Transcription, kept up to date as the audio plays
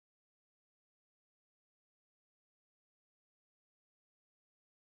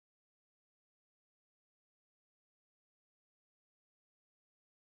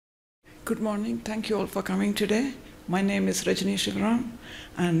Good morning. Thank you all for coming today. My name is Rajini, Sivaram,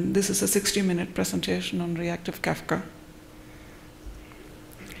 and this is a 60-minute presentation on Reactive Kafka.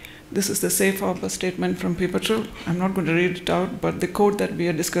 This is the safe harbor statement from Pivotal. I'm not going to read it out, but the code that we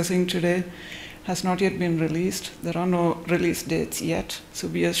are discussing today has not yet been released. There are no release dates yet, so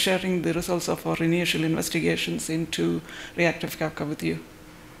we are sharing the results of our initial investigations into Reactive Kafka with you.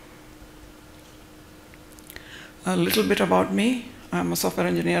 A little bit about me. I'm a software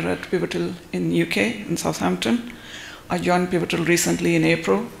engineer at Pivotal in UK, in Southampton. I joined Pivotal recently in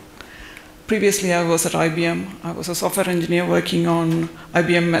April. Previously, I was at IBM. I was a software engineer working on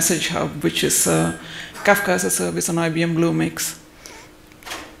IBM Message Hub, which is Kafka as a service on IBM Bluemix.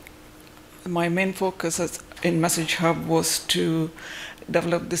 My main focus in Message Hub was to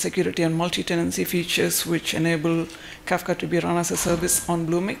develop the security and multi-tenancy features which enable Kafka to be run as a service on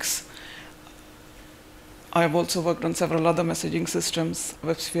Bluemix. I've also worked on several other messaging systems,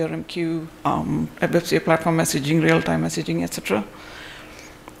 WebSphere MQ, WebSphere platform messaging, real-time messaging, etc.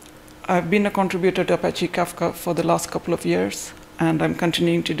 I've been a contributor to Apache Kafka for the last couple of years, and I'm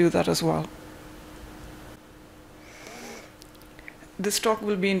continuing to do that as well. This talk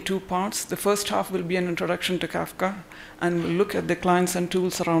will be in two parts. The first half will be an introduction to Kafka, and we'll look at the clients and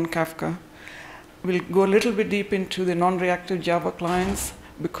tools around Kafka. We'll go a little bit deep into the non-reactive Java clients,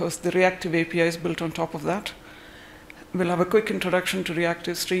 because the Reactive API is built on top of that. We'll have a quick introduction to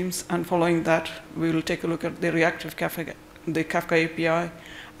Reactive Streams, and following that, we will take a look at the Reactive Kafka, the Kafka API,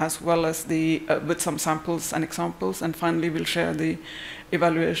 as well as with some samples and examples, and finally we'll share the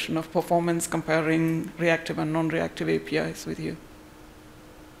evaluation of performance comparing reactive and non-reactive APIs with you.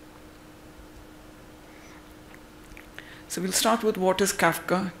 So we'll start with what is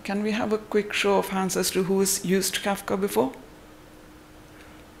Kafka. Can we have a quick show of hands as to who has used Kafka before?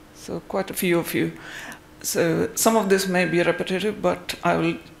 So quite a few of you. So some of this may be repetitive, but I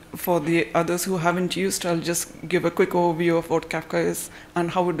will, for the others who haven't used, I'll just give a quick overview of what Kafka is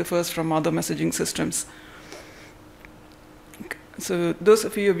and how it differs from other messaging systems. So those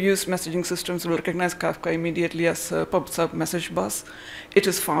of you who have used messaging systems will recognize Kafka immediately as a pub/sub message bus. It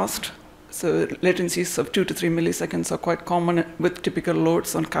is fast, so latencies of 2 to 3 milliseconds are quite common with typical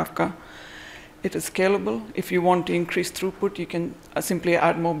loads on Kafka. It is scalable. If you want to increase throughput, you can simply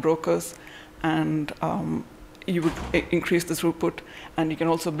add more brokers, and you would increase the throughput. And you can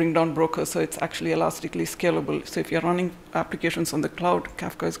also bring down brokers, so it's actually elastically scalable. So if you're running applications on the cloud,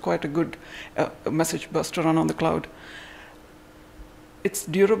 Kafka is quite a good message bus to run on the cloud. It's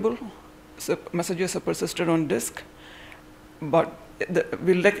durable, so messages are persisted on disk. But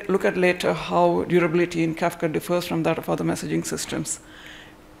we'll look at later how durability in Kafka differs from that of other messaging systems.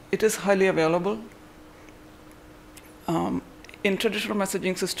 It is highly available. In traditional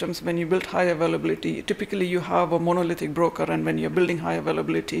messaging systems, when you build high availability, typically you have a monolithic broker, and when you're building high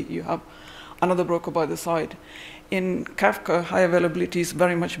availability, you have another broker by the side. In Kafka, high availability is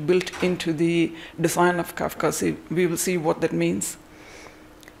very much built into the design of Kafka, so we will see what that means.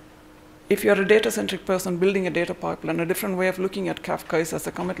 If you're a data-centric person building a data pipeline, a different way of looking at Kafka is as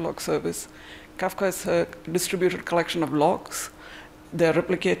a commit log service. Kafka is a distributed collection of logs. They're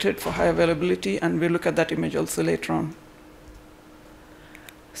replicated for high availability, and we'll look at that image also later on.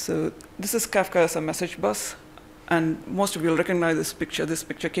 So this is Kafka as a message bus, and most of you will recognize this picture. This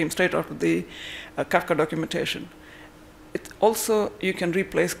picture came straight out of the Kafka documentation. It also, you can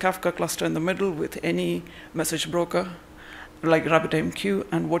replace Kafka cluster in the middle with any message broker, like RabbitMQ,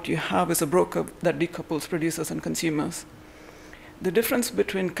 and what you have is a broker that decouples producers and consumers. The difference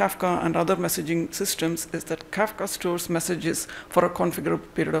between Kafka and other messaging systems is that Kafka stores messages for a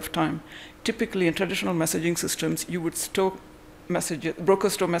configurable period of time. Typically, in traditional messaging systems, you would store messages,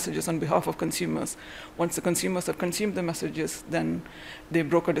 brokers store messages on behalf of consumers. Once the consumers have consumed the messages, then the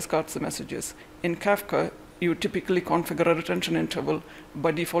broker discards the messages. In Kafka, you typically configure a retention interval.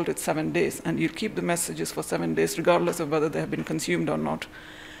 By default, it's 7 days, and you keep the messages for 7 days, regardless of whether they have been consumed or not.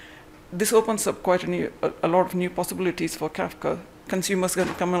 This opens up quite a lot of new possibilities for Kafka. Consumers can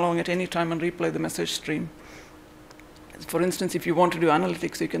come along at any time and replay the message stream. For instance, if you want to do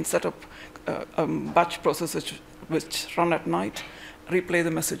analytics, you can set up batch processes which run at night, replay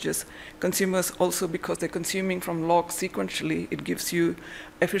the messages. Consumers also, because they're consuming from logs sequentially, it gives you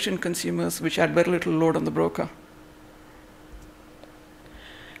efficient consumers which add very little load on the broker.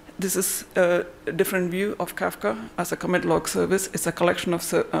 This is a different view of Kafka as a commit log service. It's a collection of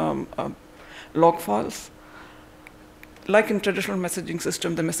log files. Like in traditional messaging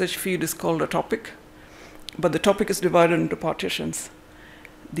system, the message feed is called a topic, but the topic is divided into partitions.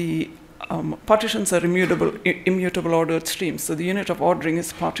 The partitions are immutable ordered streams, so the unit of ordering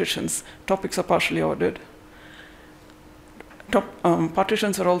is partitions. Topics are partially ordered.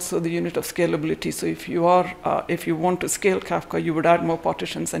 Partitions are also the unit of scalability. So if you want to scale Kafka, you would add more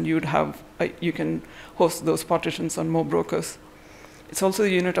partitions, and you can host those partitions on more brokers. It's also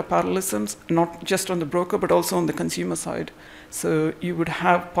the unit of parallelisms, not just on the broker, but also on the consumer side. So you would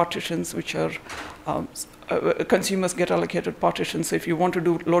have partitions which are, consumers get allocated partitions. So if you want to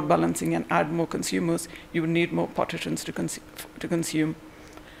do load balancing and add more consumers, you would need more partitions to consume.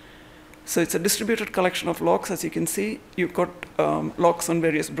 So it's a distributed collection of logs, as you can see. You've got logs on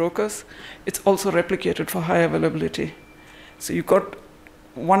various brokers. It's also replicated for high availability. So you've got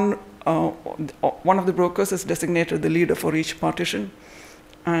one of the brokers is designated the leader for each partition,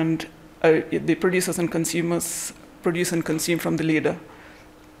 and the producers and consumers produce and consume from the leader.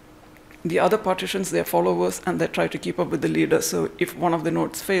 The other partitions, they're followers, and they try to keep up with the leader. So if one of the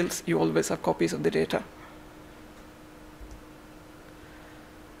nodes fails, you always have copies of the data.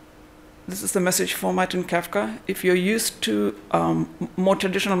 This is the message format in Kafka. If you're used to more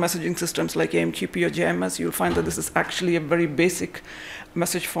traditional messaging systems like AMQP or JMS, you'll find that this is actually a very basic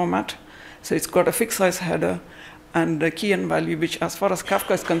message format. So it's got a fixed size header and a key and value, which as far as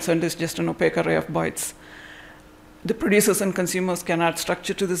Kafka is concerned is just an opaque array of bytes. The producers and consumers can add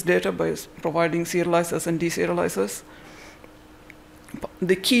structure to this data by providing serializers and deserializers.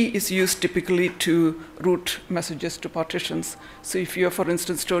 The key is used typically to route messages to partitions. So if you're, for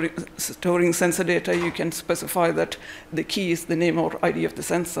instance, storing sensor data, you can specify that the key is the name or ID of the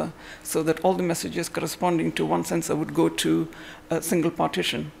sensor, so that all the messages corresponding to one sensor would go to a single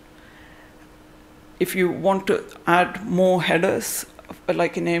partition. If you want to add more headers,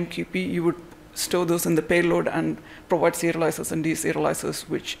 like in AMQP, you would store those in the payload and provide serializers and deserializers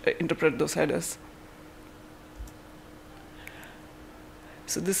which interpret those headers.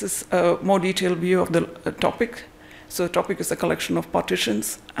 So this is a more detailed view of the topic. So topic is a collection of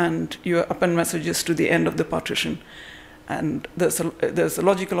partitions, and you append messages to the end of the partition. And there's a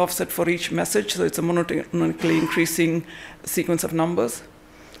logical offset for each message, so it's a monotonically increasing sequence of numbers.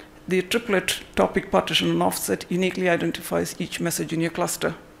 The triplet topic, partition, and offset uniquely identifies each message in your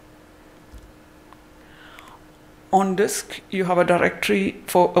cluster. On disk, you have a directory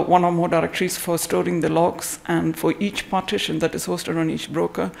for one or more directories for storing the logs, and for each partition that is hosted on each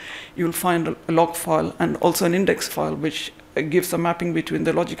broker, you'll find a log file and also an index file, which gives a mapping between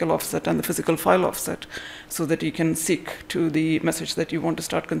the logical offset and the physical file offset, so that you can seek to the message that you want to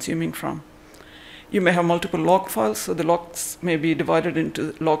start consuming from. You may have multiple log files, so the logs may be divided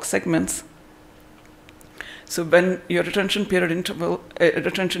into log segments. So when your retention interval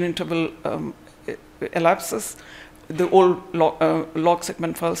elapses, the old log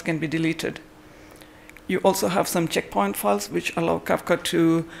segment files can be deleted. You also have some checkpoint files which allow Kafka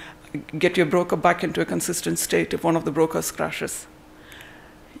to get your broker back into a consistent state if one of the brokers crashes.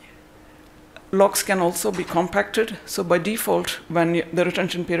 Logs can also be compacted. So by default, when the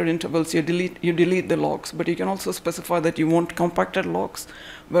retention period intervals, you delete the logs. But you can also specify that you want compacted logs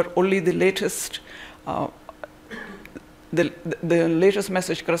where only the latest the latest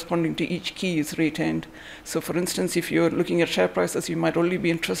message corresponding to each key is retained. So for instance, if you're looking at share prices, you might only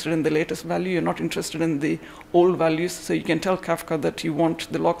be interested in the latest value. You're not interested in the old values. So you can tell Kafka that you want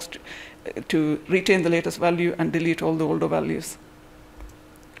the logs to retain the latest value and delete all the older values.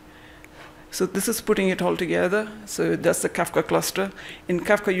 So this is putting it all together. So that's the Kafka cluster. In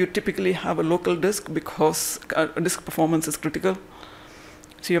Kafka, you typically have a local disk because disk performance is critical.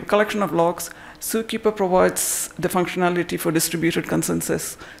 So you have a collection of logs. Zookeeper provides the functionality for distributed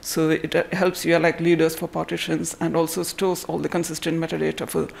consensus. So it helps you elect leaders for partitions and also stores all the consistent metadata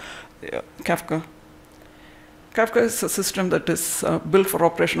for Kafka. Kafka is a system that is built for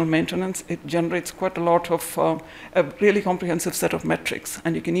operational maintenance. It generates quite a lot of a really comprehensive set of metrics.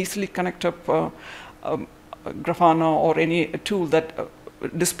 And you can easily connect up Grafana or any tool that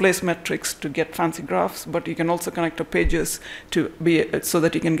displays metrics to get fancy graphs, but you can also connect up pages to so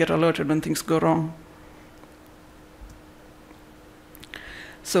that you can get alerted when things go wrong.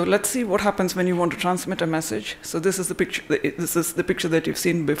 So let's see what happens when you want to transmit a message. So this is the picture. This is the picture that you've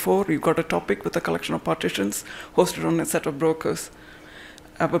seen before. You've got a topic with a collection of partitions hosted on a set of brokers.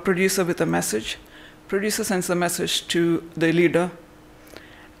 I have a producer with a message. Producer sends the message to the leader.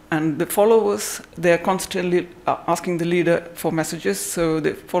 And the followers, they're constantly asking the leader for messages. So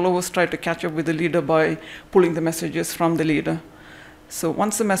the followers try to catch up with the leader by pulling the messages from the leader. So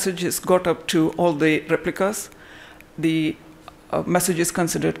once the message is got up to all the replicas, the message is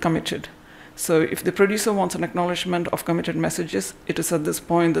considered committed. So if the producer wants an acknowledgement of committed messages, it is at this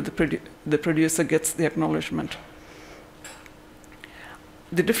point that the producer gets the acknowledgement.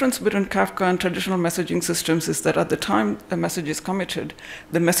 The difference between Kafka and traditional messaging systems is that at the time a message is committed,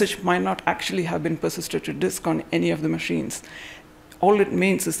 the message might not actually have been persisted to disk on any of the machines. All it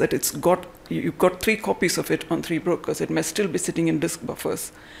means is that you've got 3 copies of it on 3 brokers. It may still be sitting in disk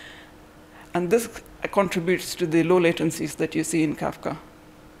buffers. And this contributes to the low latencies that you see in Kafka.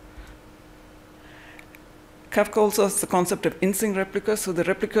 Kafka also has the concept of in-sync replicas. So the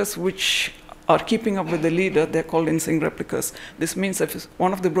replicas which are keeping up with the leader, they're called in-sync replicas. This means that if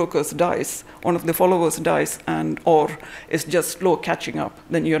one of the brokers dies, one of the followers dies, or is just slow catching up,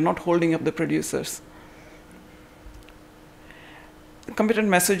 then you're not holding up the producers. Committed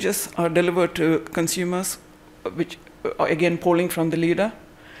messages are delivered to consumers, which are again polling from the leader.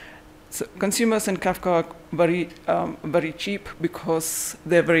 So consumers in Kafka are very cheap because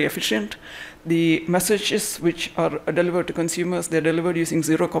they're very efficient. The messages which are delivered to consumers, they're delivered using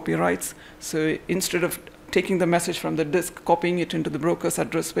 0 copyrights. So instead of taking the message from the disk, copying it into the broker's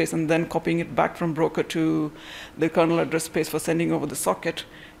address space, and then copying it back from broker to the kernel address space for sending over the socket,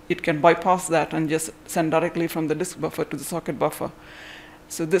 it can bypass that and just send directly from the disk buffer to the socket buffer.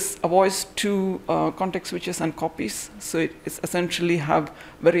 So this avoids 2 context switches and copies. So it's essentially have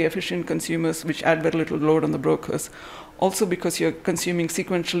very efficient consumers which add very little load on the brokers. Also, because you're consuming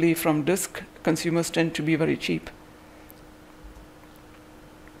sequentially from disk, consumers tend to be very cheap.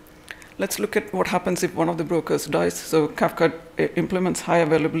 Let's look at what happens if one of the brokers dies. So Kafka implements high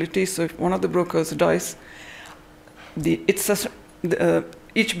availability. So if one of the brokers dies,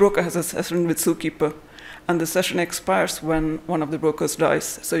 each broker has a session with zookeeper, and the session expires when one of the brokers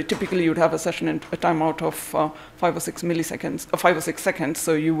dies. So typically you'd have a session in a timeout of 5 or 6 milliseconds, or 5 or 6 seconds,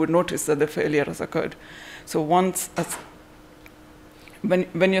 so you would notice that the failure has occurred. So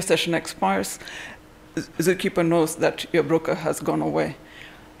when your session expires, zookeeper knows that your broker has gone away.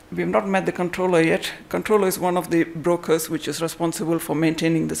 We have not met the controller yet. Controller is one of the brokers which is responsible for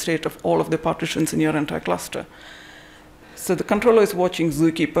maintaining the state of all of the partitions in your entire cluster. So the controller is watching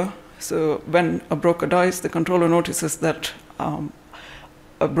zookeeper. So when a broker dies, the controller notices that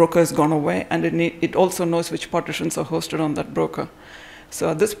a broker has gone away, and it also knows which partitions are hosted on that broker. So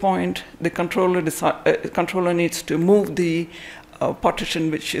at this point, the controller needs to move the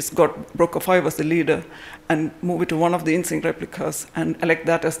partition which has got broker 5 as the leader and move it to one of the in-sync replicas and elect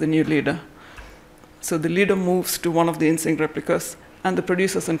that as the new leader. So the leader moves to one of the in-sync replicas, and the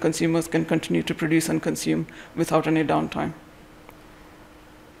producers and consumers can continue to produce and consume without any downtime.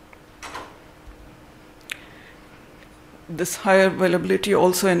 This higher availability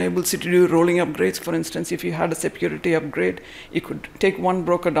also enables you to do rolling upgrades. For instance, if you had a security upgrade, you could take one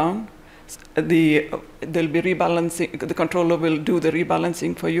broker down. There'll be rebalancing. The controller will do the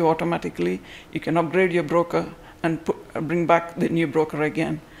rebalancing for you automatically. You can upgrade your broker and bring back the new broker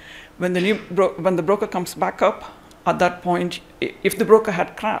again. When the broker comes back up, at that point, if the broker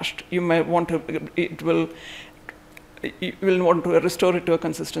had crashed, you may want to. You will want to restore it to a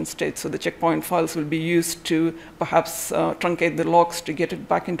consistent state. So the checkpoint files will be used to perhaps truncate the logs to get it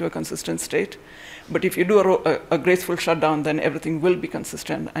back into a consistent state. But if you do a graceful shutdown, then everything will be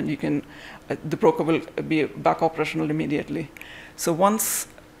consistent, and the broker will be back operational immediately. So once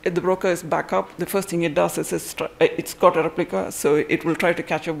the broker is back up, the first thing it does is it's got a replica, so it will try to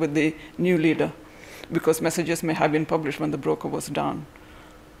catch up with the new leader, because messages may have been published when the broker was down.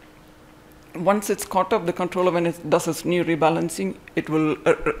 Once it's caught up, the controller, when it does its new rebalancing, it will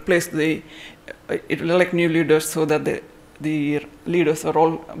it will elect new leaders so that the leaders are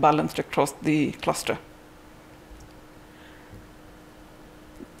all balanced across the cluster.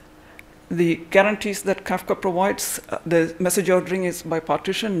 The guarantees that Kafka provides, the message ordering is by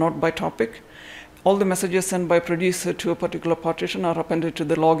partition, not by topic. All the messages sent by producer to a particular partition are appended to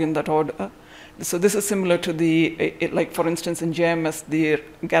the log in that order. So this is similar to like for instance in JMS, the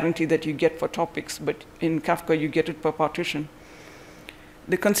guarantee that you get for topics, but in Kafka you get it per partition.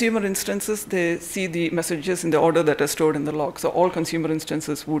 The consumer instances, they see the messages in the order that are stored in the log. So all consumer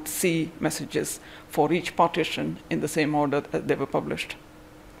instances would see messages for each partition in the same order that they were published.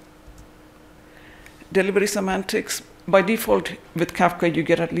 Delivery semantics. By default, with Kafka, you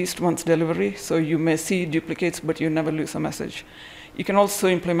get at least once delivery. So you may see duplicates, but you never lose a message. You can also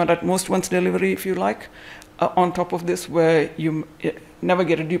implement at most once delivery if you like, on top of this, where you never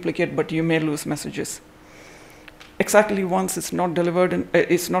get a duplicate, but you may lose messages. Exactly once it's not delivered, and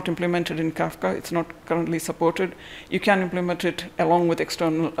it's not implemented in Kafka, it's not currently supported. You can implement it along with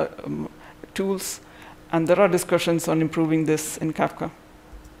external tools, and there are discussions on improving this in Kafka.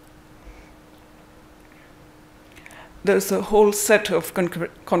 There's a whole set of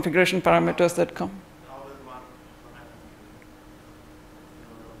configuration parameters that come.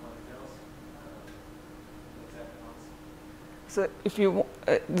 So if you,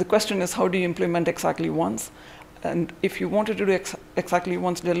 the question is, how do you implement exactly once? And if you wanted to do exactly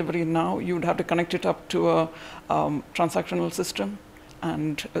once delivery now, you would have to connect it up to a transactional system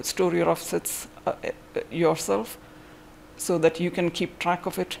and store your offsets yourself so that you can keep track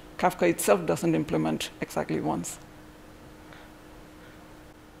of it. Kafka itself doesn't implement exactly once.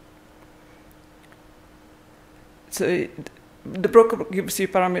 So the broker gives you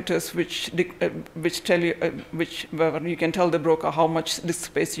parameters which tell you, where you can tell the broker how much disk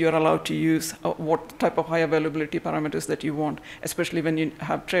space you're allowed to use, what type of high availability parameters that you want, especially when you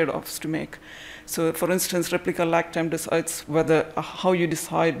have trade-offs to make. So for instance, replica lag time decides whether, how you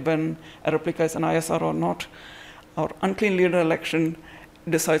decide when a replica is an ISR or not. Or unclean leader election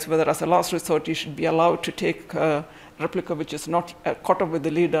decides whether as a last resort you should be allowed to take a replica which is not caught up with the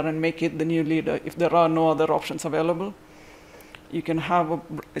leader and make it the new leader if there are no other options available. You can have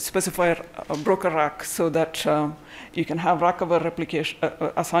specify a broker rack so that you can have rack-over replication,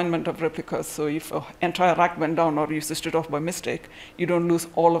 assignment of replicas. So if an entire rack went down or you switched it off by mistake, you don't lose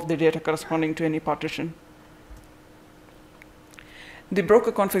all of the data corresponding to any partition. The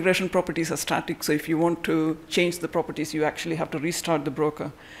broker configuration properties are static, so if you want to change the properties, you actually have to restart the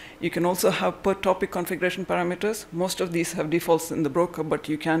broker. You can also have per topic configuration parameters. Most of these have defaults in the broker, but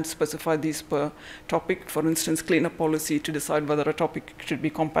you can specify these per topic. For instance, cleanup policy to decide whether a topic should be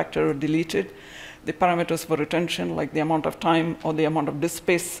compacted or deleted. The parameters for retention, like the amount of time or the amount of disk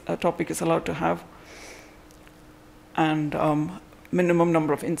space a topic is allowed to have. And minimum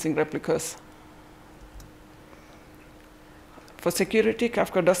number of in-sync replicas. For security,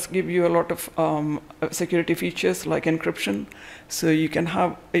 Kafka does give you a lot of security features like encryption. So you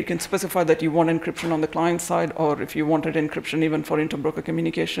can specify that you want encryption on the client side, or if you wanted encryption even for interbroker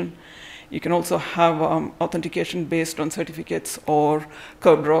communication. You can also have authentication based on certificates or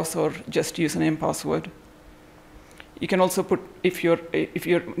curve draws, or just username password. You can also put, if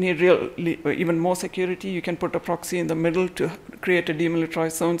you need even more security, you can put a proxy in the middle to create a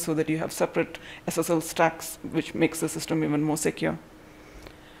demilitarized zone so that you have separate SSL stacks, which makes the system even more secure.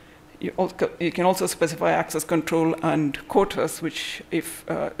 You can also specify access control and quotas, which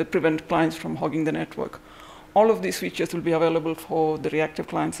prevent clients from hogging the network. All of these features will be available for the reactive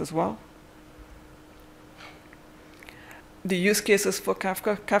clients as well. The use cases for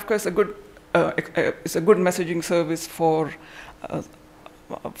Kafka. Kafka is a good it's a good messaging service for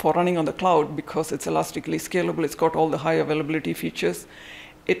running on the cloud because it's elastically scalable. It's got all the high availability features.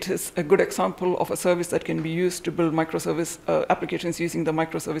 It is a good example of a service that can be used to build microservice applications using the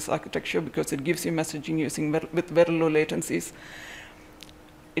microservice architecture because it gives you messaging with very low latencies.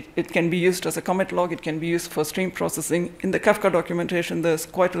 It can be used as a commit log. It can be used for stream processing. In the Kafka documentation, there's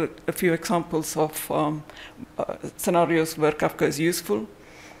quite a few examples of scenarios where Kafka is useful.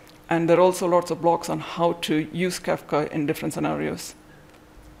 And there are also lots of blogs on how to use Kafka in different scenarios.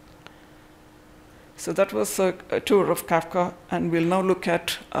 So that was a tour of Kafka, and we'll now look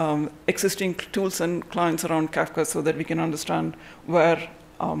at existing tools and clients around Kafka so that we can understand where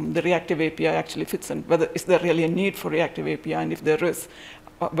the Reactive API actually fits in. Whether is there really a need for Reactive API, and if there is,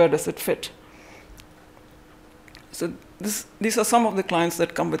 where does it fit? So these are some of the clients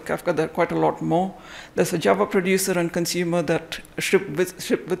that come with Kafka. There are quite a lot more. There's a Java producer and consumer that ship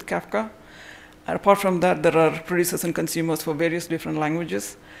with Kafka. And apart from that, there are producers and consumers for various different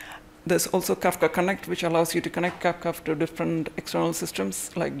languages. There's also Kafka Connect, which allows you to connect Kafka to different external systems,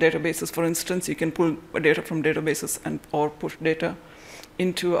 like databases, for instance. You can pull data from databases or push data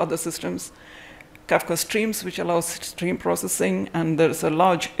into other systems. Kafka Streams, which allows stream processing, and there's a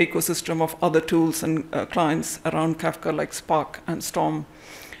large ecosystem of other tools and clients around Kafka, like Spark and Storm.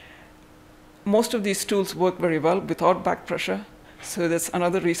 Most of these tools work very well without back pressure, so that's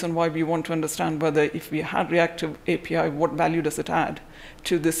another reason why we want to understand whether if we had Reactive API, what value does it add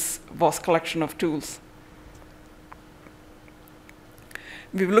to this vast collection of tools.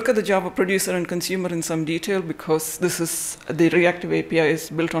 We will look at the Java producer and consumer in some detail because the Reactive API is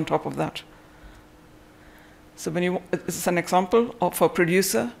built on top of that. So this is an example of a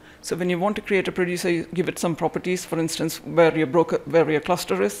producer. So when you want to create a producer, you give it some properties, for instance, where your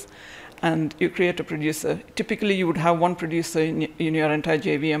cluster is, and you create a producer. Typically, you would have one producer in your entire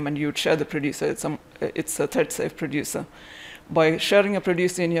JVM, and you would share the producer. It's a thread-safe producer. By sharing a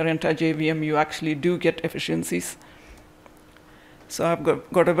producer in your entire JVM, you actually do get efficiencies. So I've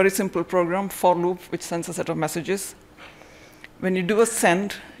got a very simple program, for loop, which sends a set of messages. When you do a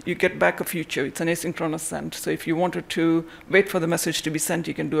send, you get back a future. It's an asynchronous send. So if you wanted to wait for the message to be sent,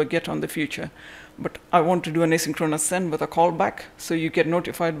 you can do a get on the future. But I want to do an asynchronous send with a callback, so you get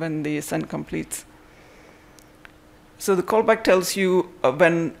notified when the send completes. So the callback tells you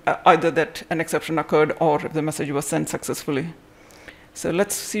when either that an exception occurred or if the message was sent successfully. So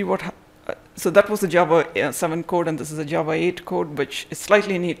let's see what. So that was the Java 7 code, and this is a Java 8 code, which is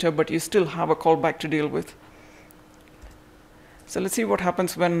slightly neater, but you still have a callback to deal with. So let's see what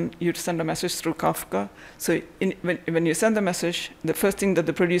happens when you send a message through Kafka. So when you send the message, the first thing that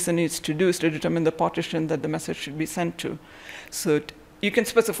the producer needs to do is to determine the partition that the message should be sent to. So you can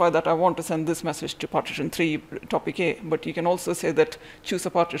specify that I want to send this message to partition 3, topic A, but you can also say that choose a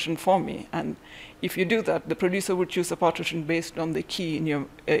partition for me. And if you do that, the producer would choose a partition based on the key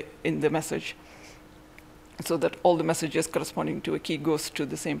in the message, so that all the messages corresponding to a key goes to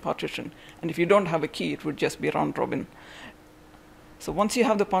the same partition. And if you don't have a key, it would just be round robin. So once you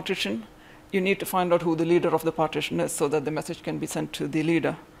have the partition, you need to find out who the leader of the partition is so that the message can be sent to the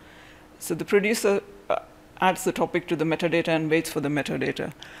leader. So the producer adds the topic to the metadata and waits for the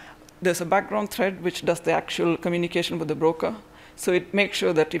metadata. There's a background thread which does the actual communication with the broker. So it makes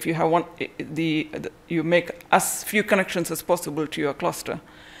sure that if you have one, you make as few connections as possible to your cluster.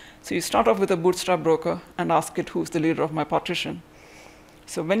 So you start off with a bootstrap broker and ask it who's the leader of my partition.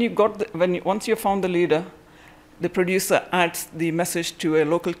 So once you found the leader, the producer adds the message to a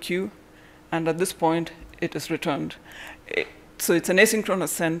local queue, and at this point, it is returned. So it's an asynchronous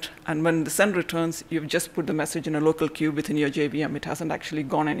send, and when the send returns, you've just put the message in a local queue within your JVM. It hasn't actually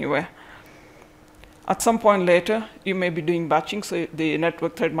gone anywhere. At some point later, you may be doing batching, so the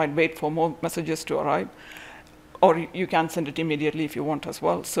network thread might wait for more messages to arrive, or you can send it immediately if you want as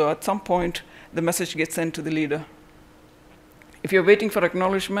well. So at some point, the message gets sent to the leader. If you're waiting for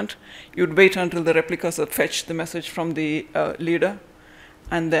acknowledgement, you'd wait until the replicas have fetched the message from the leader,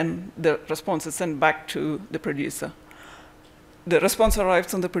 and then the response is sent back to the producer. The response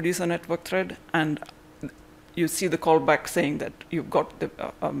arrives on the producer network thread, and you see the callback saying that you've got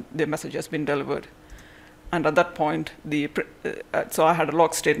the message has been delivered. And at that point, so I had a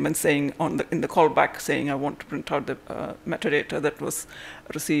log statement saying in the callback saying I want to print out the metadata that was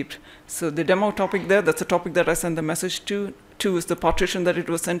received. So the demo topic there, that's the topic that I sent the message to. 2 is the partition that it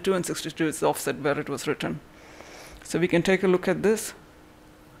was sent to, and 62 is the offset where it was written. So we can take a look at this.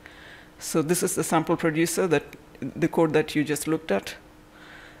 So this is the sample producer, the code that you just looked at.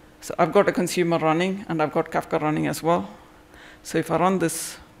 So I've got a consumer running, and I've got Kafka running as well. So if I run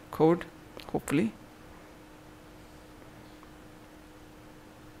this code, hopefully,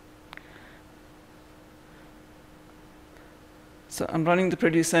 so I'm running the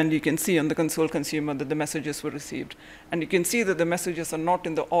producer, and you can see on the console consumer that the messages were received. And you can see that the messages are not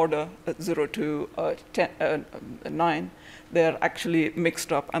in the order 0 to 9. They're actually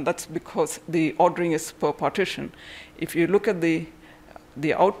mixed up, and that's because the ordering is per partition. If you look at the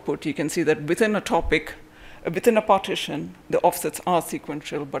output, you can see that within a topic, within a partition, the offsets are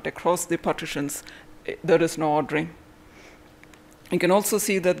sequential, but across the partitions, there is no ordering. You can also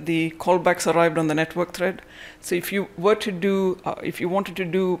see that the callbacks arrived on the network thread. So if you were to do, if you wanted to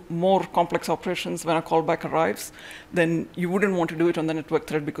do more complex operations when a callback arrives, then you wouldn't want to do it on the network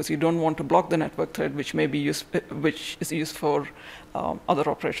thread because you don't want to block the network thread, which may be used, which is used for other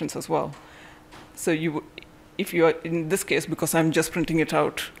operations as well. So if you are in this case, because I'm just printing it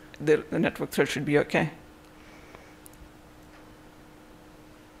out, the network thread should be okay.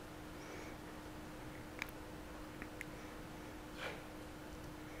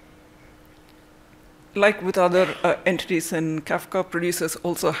 Like with other entities in Kafka, producers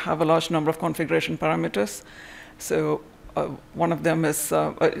also have a large number of configuration parameters. So one of them is,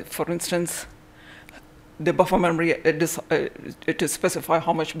 for instance, the buffer memory. It is specify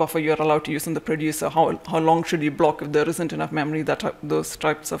how much buffer you are allowed to use in the producer, how long should you block if there isn't enough memory, those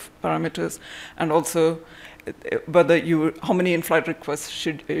types of parameters, and also whether how many in-flight requests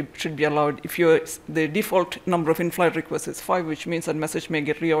should be allowed. If the default number of in-flight requests is 5, which means that message may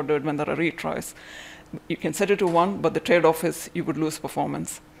get reordered when there are retries. You can set it to 1, but the trade-off is you would lose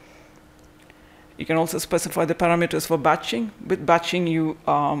performance. You can also specify the parameters for batching. With batching, you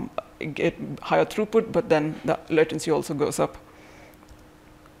get higher throughput, but then the latency also goes up.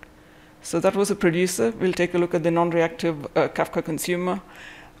 So that was a producer. We'll take a look at the non-reactive Kafka consumer.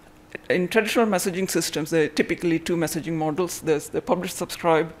 In traditional messaging systems, there are typically 2 messaging models. There's the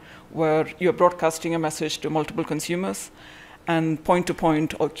publish-subscribe, where you're broadcasting a message to multiple consumers, and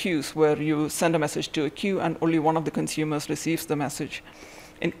point-to-point or queues, where you send a message to a queue and only one of the consumers receives the message.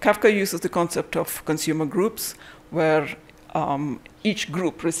 And Kafka uses the concept of consumer groups, where each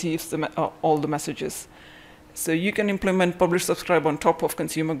group receives all the messages. So you can implement publish-subscribe on top of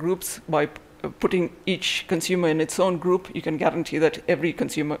consumer groups by putting each consumer in its own group. You can guarantee that every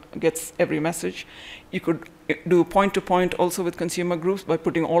consumer gets every message. You could do point-to-point also with consumer groups by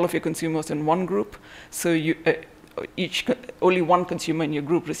putting all of your consumers in one group. So only one consumer in your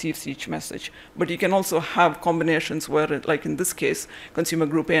group receives each message. But you can also have combinations where, like in this case, consumer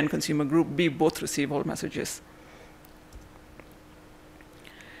group A and consumer group B both receive all messages.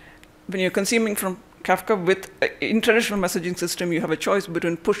 When you're consuming from Kafka in traditional messaging system, you have a choice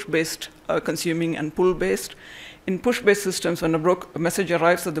between push-based consuming and pull-based. In push-based systems, when a message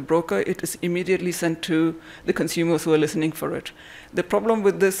arrives at the broker, it is immediately sent to the consumers who are listening for it. The problem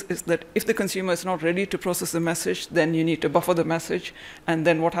with this is that if the consumer is not ready to process the message, then you need to buffer the message, and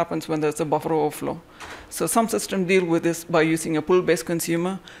then what happens when there's a buffer overflow? So some systems deal with this by using a pull-based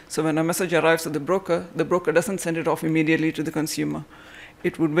consumer. So when a message arrives at the broker doesn't send it off immediately to the consumer.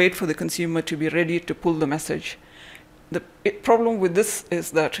 It would wait for the consumer to be ready to pull the message. The problem with this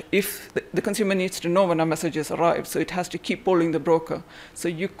is that if the consumer needs to know when a message has arrived, so it has to keep polling the broker. So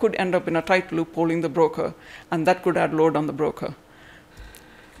you could end up in a tight loop polling the broker, and that could add load on the broker.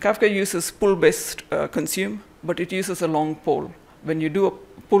 Kafka uses pull-based consume, but it uses a long poll. When you do a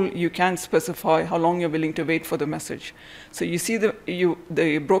pull, you can specify how long you're willing to wait for the message. So you see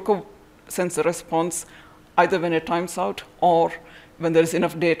the broker sends a response either when it times out or when there's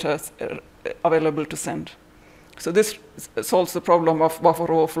enough data available to send. So this solves the problem of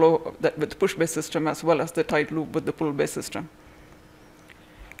buffer overflow with push-based system as well as the tight loop with the pull-based system.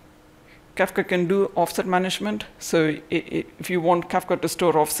 Kafka can do offset management. So if you want Kafka to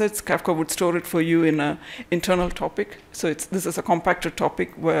store offsets, Kafka would store it for you in an internal topic. So this is a compacted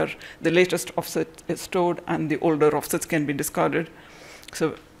topic where the latest offset is stored and the older offsets can be discarded.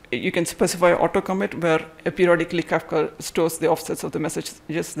 So you can specify auto commit where periodically Kafka stores the offsets of the messages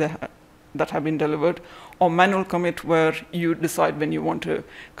that have been delivered, or manual commit where you decide when you want to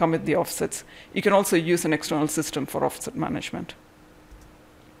commit the offsets. You can also use an external system for offset management.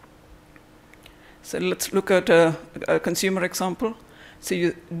 So let's look at a consumer example. So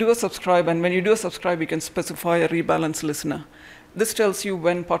you do a subscribe, and when you do a subscribe, you can specify a rebalance listener. This tells you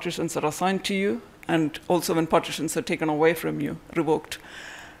when partitions are assigned to you, and also when partitions are taken away from you, revoked.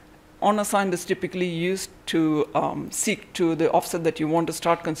 OnAssigned is typically used to seek to the offset that you want to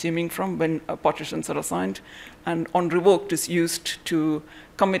start consuming from when partitions are assigned. And onRevoked is used to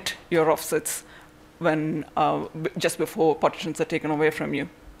commit your offsets when just before partitions are taken away from you.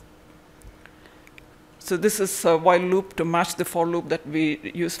 So this is a while loop to match the for loop that we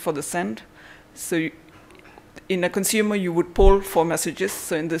used for the send. So in a consumer, you would poll for messages.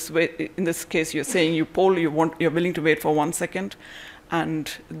 So in this case, you're saying you poll, you're willing to wait for 1 second.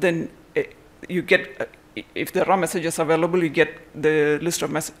 And then you get, if there are messages available, you get the list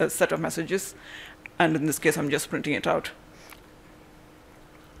of set of messages. And in this case, I'm just printing it out.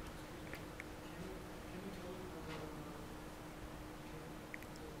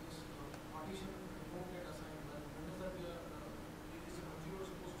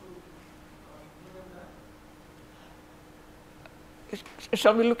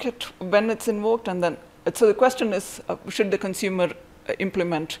 Shall we look at when it's invoked? And then, so the question is, should the consumer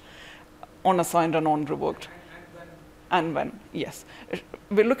implement OnAssigned and OnRevoked? And when, yes.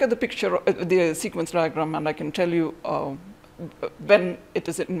 We'll look at the picture, the sequence diagram, and I can tell you when it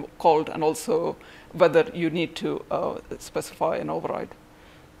is called and also whether you need to specify an override.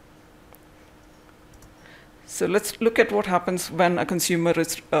 So let's look at what happens when a consumer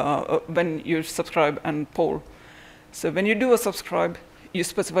is, when you subscribe and poll. So when you do a subscribe, you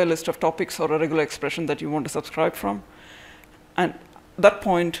specify a list of topics or a regular expression that you want to subscribe from. And at that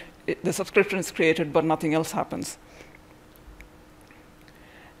point, the subscription is created, but nothing else happens.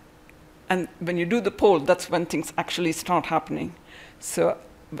 And when you do the poll, that's when things actually start happening. So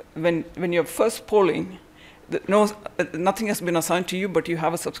when you're first polling, nothing has been assigned to you, but you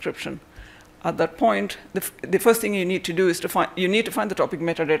have a subscription. At that point, the first thing you need to do is to find the topic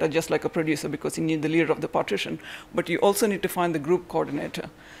metadata just like a producer, because you need the leader of the partition. But you also need to find the group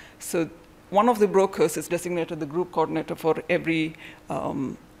coordinator. So one of the brokers is designated the group coordinator for every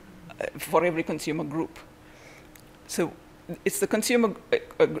consumer group. So it's the consumer,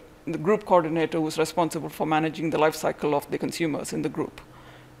 the group coordinator who's responsible for managing the life cycle of the consumers in the group.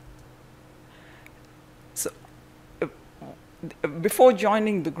 So before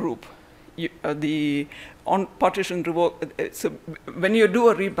joining the group, the on partition revoke. So when you do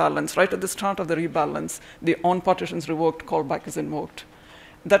a rebalance, right at the start of the rebalance, the on partitions revoked callback is invoked.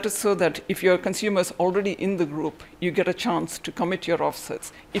 That is so that if your consumer is already in the group, you get a chance to commit your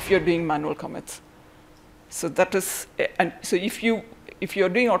offsets if you're doing manual commits. So that is, and so if you're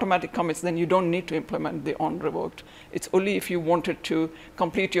doing automatic commits, then you don't need to implement the on revoked. It's only if you wanted to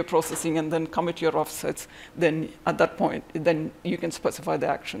complete your processing and then commit your offsets, then at that point, then you can specify the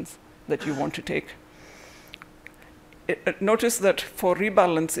actions that you want to take. notice that for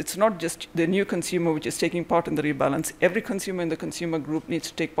rebalance, it's not just the new consumer which is taking part in the rebalance. Every consumer in the consumer group needs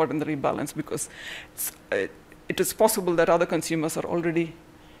to take part in the rebalance because it is possible that other consumers are already.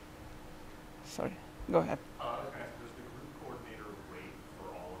 Sorry, go ahead. Does the group coordinator wait for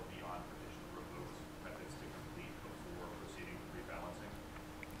all of the on-partition remote methods to complete before proceeding with rebalancing?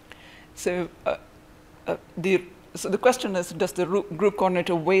 So the question is, does the group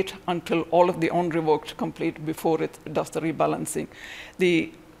coordinator wait until all of the on-revoked complete before it does the rebalancing?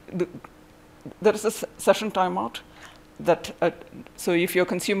 There is a session timeout that, so if your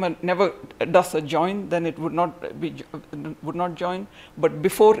consumer never does a join, then it would not join. But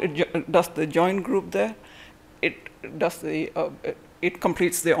before it does the join group there, it does it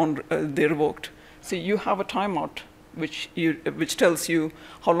completes the revoked. So you have a timeout which tells you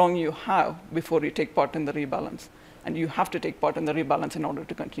how long you have before you take part in the rebalance. And you have to take part in the rebalance in order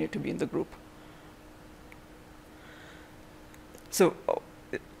to continue to be in the group. So,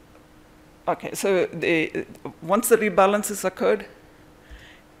 okay, so once the rebalance has occurred,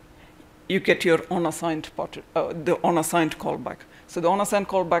 you get your unassigned the unassigned callback. So the unassigned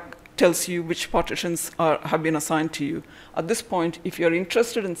callback tells you which partitions have been assigned to you. At this point, if you're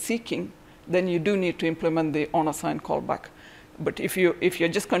interested in seeking, then you do need to implement the unassigned callback. But if you're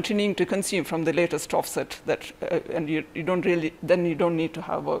just continuing to consume from the latest offset, and you don't need to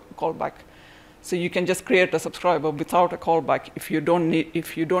have a callback. So you can just create a subscriber without a callback if you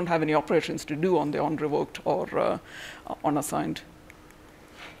don't have any operations to do on the unrevoked or unassigned.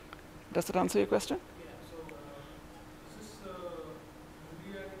 Does that answer your question? Yeah. So is this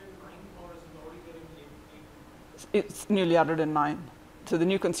newly added in 9 or is it already getting 8? It's newly added in 9. So the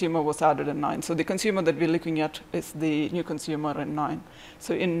new consumer was added in 9. So the consumer that we're looking at is the new consumer in 9.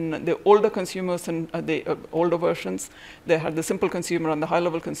 So in the older consumers and the older versions, they had the simple consumer and the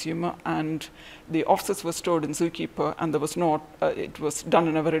high-level consumer, and the offsets were stored in Zookeeper, and there was it was done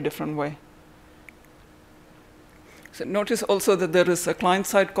in a very different way. So notice also that there is a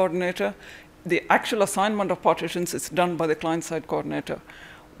client-side coordinator. The actual assignment of partitions is done by the client-side coordinator.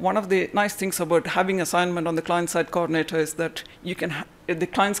 One of the nice things about having assignment on the client-side coordinator is that the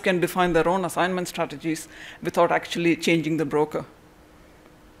clients can define their own assignment strategies without actually changing the broker.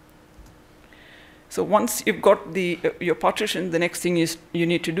 So once you've got your partition, the next thing you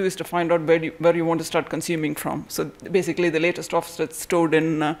need to do is to find out where you want to start consuming from. So basically, the latest offset stored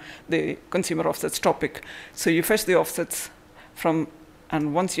in the consumer offsets topic. So you fetch the offsets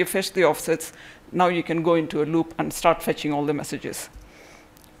and once you fetch the offsets, now you can go into a loop and start fetching all the messages.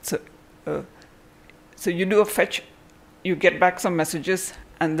 So you do a fetch, you get back some messages,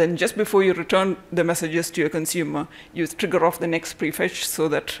 and then just before you return the messages to your consumer, you trigger off the next prefetch so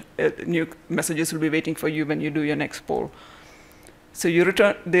that new messages will be waiting for you when you do your next poll. So you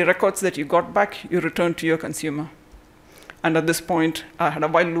return the records that you got back, you return to your consumer. And at this point, I had a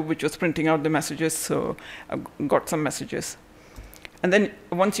while loop which was printing out the messages, so I got some messages. And then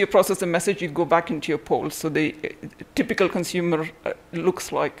once you process the message, you go back into your poll. So the typical consumer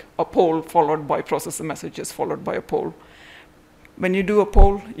looks like a poll followed by process the messages followed by a poll. When you do a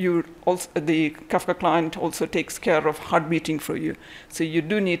poll, the Kafka client also takes care of heartbeating for you. So you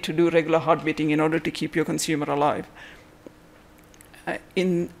do need to do regular heartbeating in order to keep your consumer alive.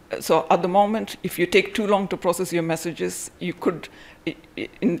 So at the moment, if you take too long to process your messages, you could,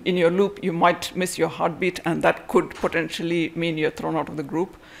 in your loop, you might miss your heartbeat, and that could potentially mean you're thrown out of the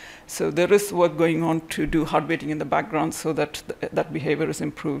group. So there is work going on to do heartbeating in the background so that that behavior is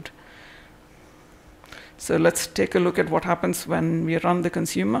improved. So let's take a look at what happens when we run the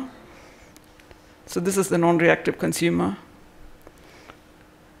consumer. So this is the non-reactive consumer.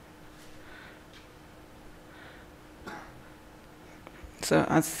 So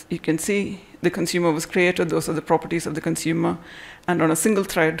as you can see, the consumer was created. Those are the properties of the consumer. And on a single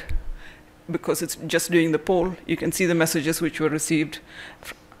thread, because it's just doing the poll, you can see the messages which were received.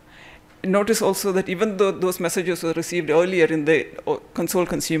 Notice also that even though those messages were received earlier in the console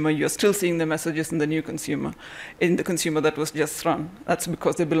consumer, you're still seeing the messages in the new consumer, in the consumer that was just run. That's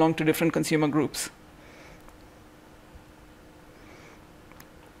because they belong to different consumer groups.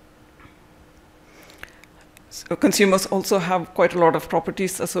 So consumers also have quite a lot of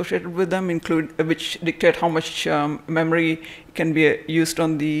properties associated with them, which dictate how much memory can be used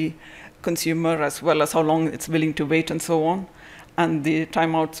on the consumer, as well as how long it's willing to wait, and so on. And the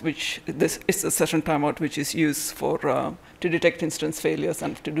timeouts, which this is a session timeout, which is used for to detect instance failures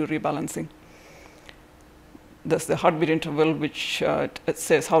and to do rebalancing. There's the heartbeat interval, which it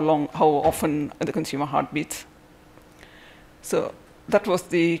says how often the consumer heartbeats. So that was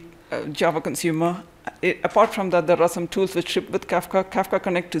the Java consumer. Apart from that, there are some tools which ship with Kafka. Kafka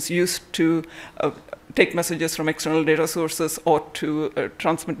Connect is used to take messages from external data sources or to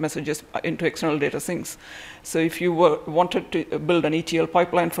transmit messages into external data sinks. So if you wanted to build an ETL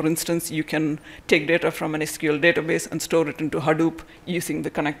pipeline, for instance, you can take data from an SQL database and store it into Hadoop using the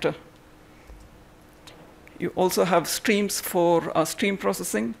connector. You also have streams for stream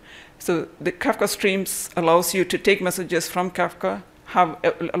processing. So the Kafka streams allows you to take messages from Kafka, have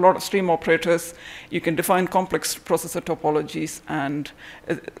a lot of stream operators. You can define complex processor topologies and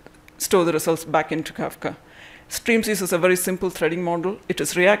store the results back into Kafka. Streams uses a very simple threading model. It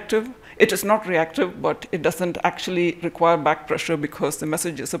is reactive. It is not reactive, but it doesn't actually require back pressure because the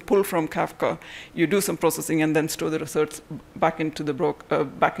message is a pull from Kafka. You do some processing and then store the results back into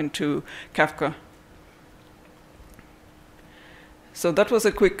Kafka. So that was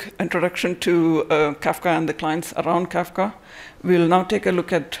a quick introduction to Kafka and the clients around Kafka. We'll now take a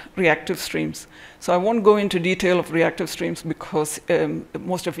look at reactive streams. So I won't go into detail of reactive streams because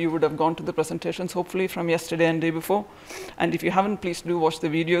most of you would have gone to the presentations, hopefully, from yesterday and day before. And if you haven't, please do watch the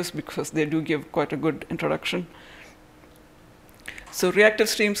videos because they do give quite a good introduction. So reactive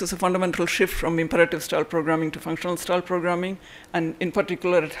streams is a fundamental shift from imperative-style programming to functional-style programming. And in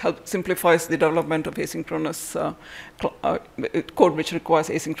particular, it simplifies the development of asynchronous code, which requires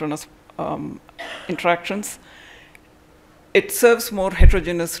asynchronous interactions. It serves more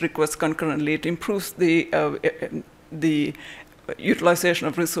heterogeneous requests concurrently. It improves the utilization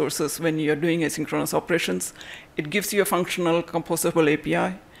of resources when you're doing asynchronous operations. It gives you a functional composable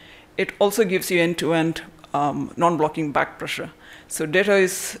API. It also gives you end-to-end non-blocking back pressure. So data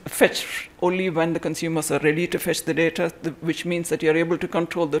is fetched only when the consumers are ready to fetch the data, which means that you're able to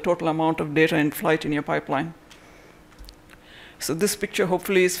control the total amount of data in flight in your pipeline. So this picture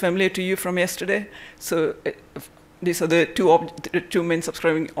hopefully is familiar to you from yesterday. So these are the two main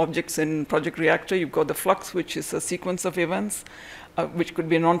subscribing objects in Project Reactor. You've got the flux, which is a sequence of events, which could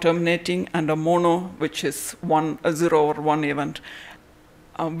be non-terminating, and a mono, which is a 0 or 1 event.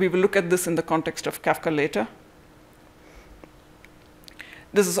 We will look at this in the context of Kafka later.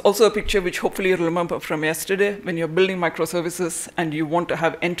 This is also a picture which hopefully you'll remember from yesterday. When you're building microservices and you want to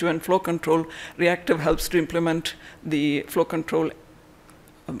have end-to-end flow control, Reactive helps to implement the flow control,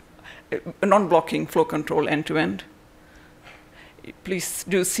 non-blocking flow control end-to-end. Please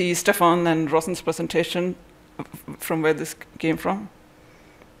do see Stefan and Rosen's presentation from where this came from.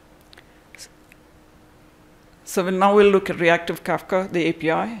 So now we'll look at Reactive Kafka, the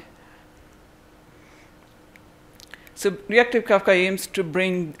API. So Reactive Kafka aims to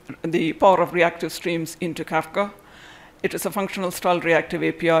bring the power of reactive streams into Kafka. It is a functional style reactive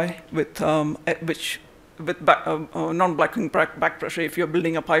API with non-blocking back pressure. If you're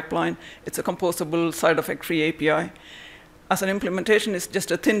building a pipeline, it's a composable side-effect-free API. As an implementation, it's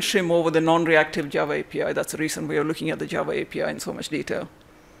just a thin shim over the non-reactive Java API. That's the reason we are looking at the Java API in so much detail.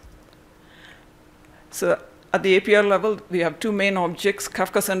 So at the API level, we have two main objects: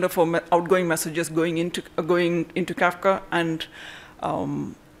 Kafka sender for outgoing messages going into Kafka, and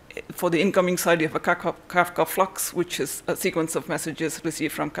for the incoming side, you have a Kafka flux, which is a sequence of messages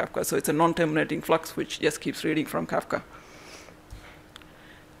received from Kafka. So it's a non-terminating flux, which just keeps reading from Kafka.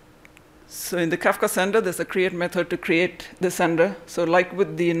 So in the Kafka sender, there's a create method to create the sender. So like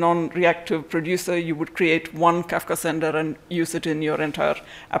with the non-reactive producer, you would create one Kafka sender and use it in your entire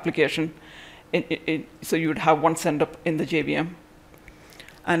application. So you would have one send up in the JVM.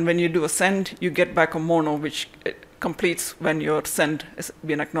 And when you do a send, you get back a mono, which completes when your send has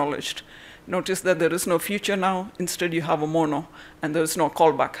been acknowledged. Notice that there is no future now. Instead, you have a mono, and there is no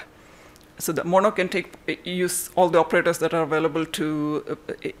callback. So the mono can use all the operators that are available to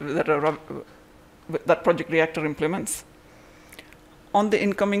that Project Reactor implements. On the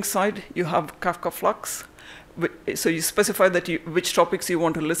incoming side, you have Kafka flux. So you specify that which topics you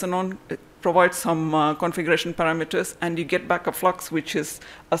want to listen on, provide some configuration parameters, and you get back a flux, which is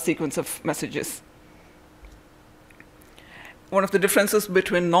a sequence of messages. One of the differences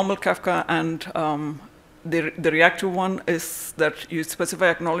between normal Kafka and the reactive one is that you specify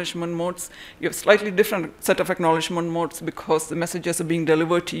acknowledgement modes. You have slightly different set of acknowledgement modes because the messages are being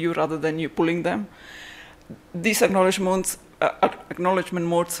delivered to you rather than you pulling them. These acknowledgement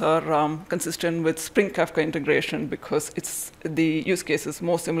modes are consistent with Spring Kafka integration because the use case is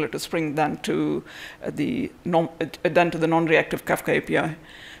more similar to Spring than to the non-reactive Kafka API.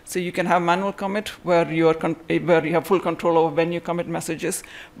 So you can have manual commit where you have full control over when you commit messages,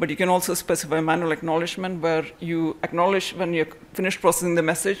 but you can also specify manual acknowledgement where you acknowledge when you're finished processing the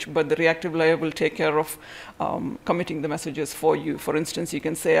message, but the reactive layer will take care of committing the messages for you. For instance, you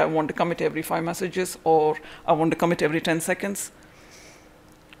can say, I want to commit every 5 messages, or I want to commit every 10 seconds.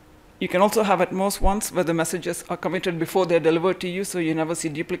 You can also have at most once where the messages are committed before they're delivered to you, so you never see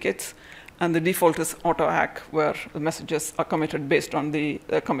duplicates. And the default is auto-hack, where the messages are committed based on the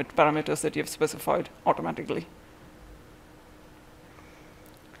commit parameters that you've specified automatically.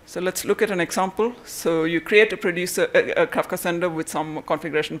 So let's look at an example. So you create a producer, a Kafka sender with some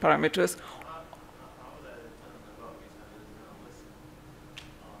configuration parameters.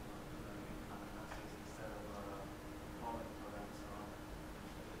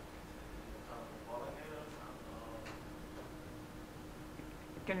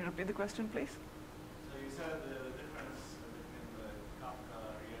 Can you repeat the question, please? So you said the difference between the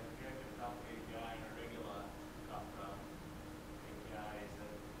Kafka, Reactive Kafka API and a regular Kafka API is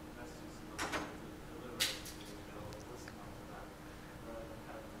that messages are delivered, so it'll listen to them rather than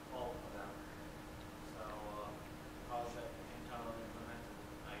have to call for them. So how is that internally implemented?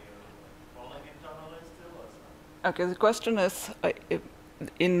 Are you calling internally still or something? Okay, the question is,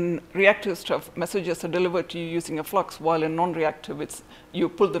 in reactive stuff, messages are delivered to you using a flux, while in non-reactive, it's you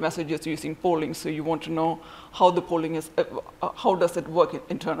pull the messages using polling. So you want to know how the polling is, how does it work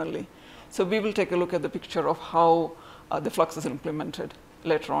internally. So we will take a look at the picture of how the flux is implemented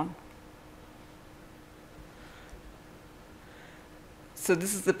later on. So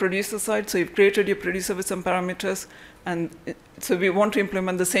this is the producer side. So you've created your producer with some parameters, and so we want to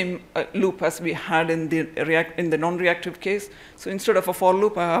implement the same loop as we had in the non-reactive case. So instead of a for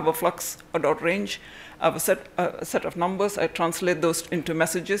loop, I have a flux.range. I have a set of numbers. I translate those into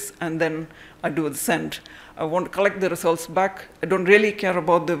messages, and then I do the send. I want to collect the results back. I don't really care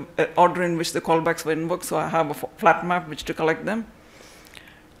about the order in which the callbacks were invoked, so I have a flat map which to collect them.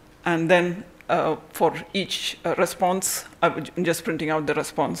 And then for each response, I'm just printing out the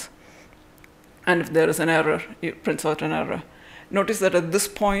response. And if there is an error, it prints out an error. Notice that at this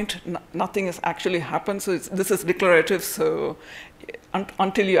point, nothing has actually happened. So this is declarative. So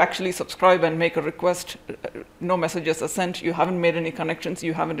until you actually subscribe and make a request, no messages are sent. You haven't made any connections.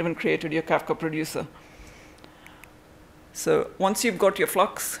 You haven't even created your Kafka producer. So once you've got your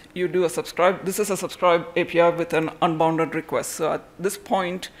flux, you do a subscribe. This is a subscribe API with an unbounded request. So at this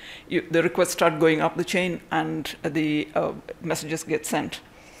point, the requests start going up the chain, and the messages get sent.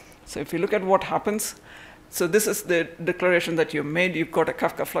 So if you look at what happens, so this is the declaration that you made. You've got a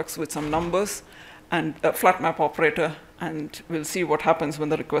Kafka flux with some numbers and a flat map operator, and we'll see what happens when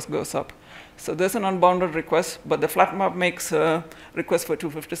the request goes up. So there's an unbounded request, but the flat map makes a request for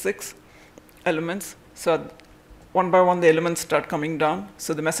 256 elements. So one by one, the elements start coming down.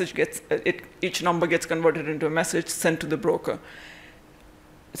 So the message gets, each number gets converted into a message sent to the broker.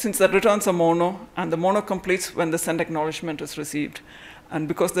 Since that returns a mono, and the mono completes when the send acknowledgement is received. And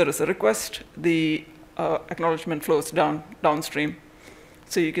because there is a request, the acknowledgement flows downstream.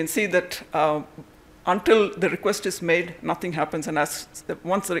 So you can see that until the request is made, nothing happens. And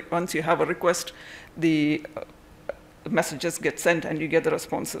once you have a request, the messages get sent, and you get the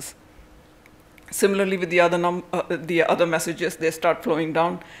responses. Similarly, with the other messages, they start flowing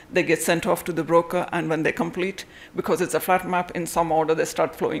down. They get sent off to the broker, and when they complete, because it's a flat map in some order, they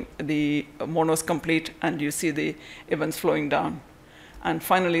start flowing. The monos complete, and you see the events flowing down. And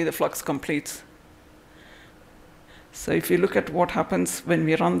finally, the flux completes. So if you look at what happens when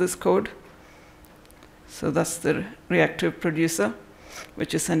we run this code, so that's the reactive producer,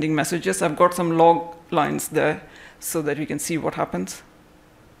 which is sending messages. I've got some log lines there so that you can see what happens.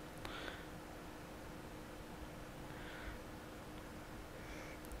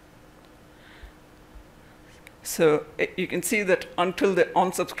 So you can see that until the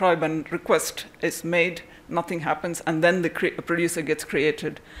on-subscribe and request is made, nothing happens, and then the producer gets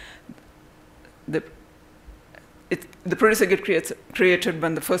created. The producer gets created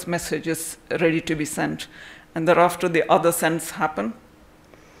when the first message is ready to be sent, and thereafter the other sends happen.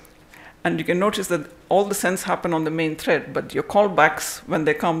 And you can notice that all the sends happen on the main thread, but your callbacks, when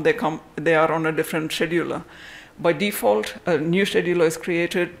they are on a different scheduler. By default, a new scheduler is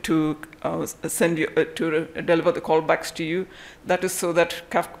created to deliver the callbacks to you. That is so that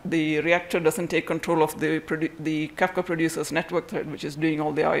the reactor doesn't take control of the Kafka producer's network thread, which is doing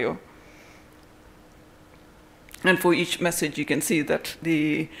all the I/O. And for each message, you can see that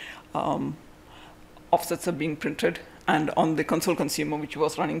the offsets are being printed. And on the console consumer, which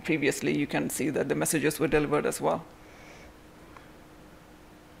was running previously, you can see that the messages were delivered as well.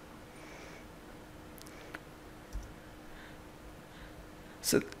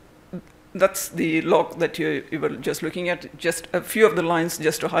 So that's the log that you were just looking at. Just a few of the lines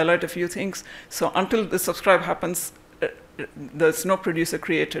just to highlight a few things. So until the subscribe happens, there's no producer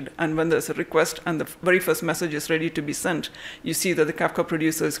created. And when there's a request and the very first message is ready to be sent, you see that the Kafka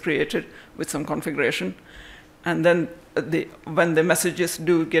producer is created with some configuration. And then when the messages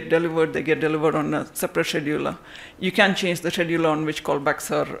do get delivered, they get delivered on a separate scheduler. You can change the scheduler on which callbacks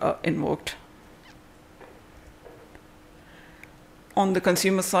are invoked. On the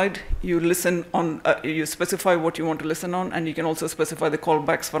consumer side, you listen on, you specify what you want to listen on, and you can also specify the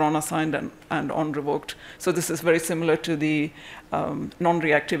callbacks for unassigned and on-revoked. So this is very similar to the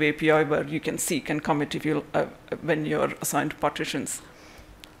non-reactive API, where you can seek and commit if you when you're assigned partitions.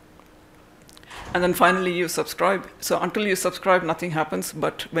 And then finally, you subscribe. So until you subscribe, nothing happens.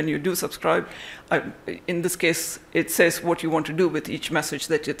 But when you do subscribe, in this case, it says what you want to do with each message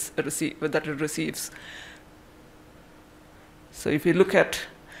that it receives. So if you look at,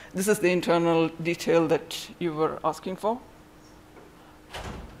 this is the internal detail that you were asking for.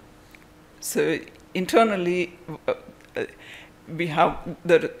 So internally,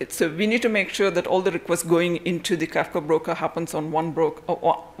 so we need to make sure that all the requests going into the Kafka broker happens on one broker,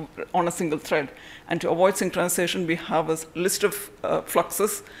 or on a single thread. And to avoid synchronization, we have a list of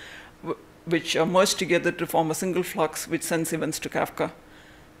fluxes which are merged together to form a single flux which sends events to Kafka.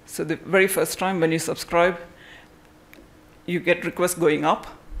 So the very first time when you subscribe, you get requests going up,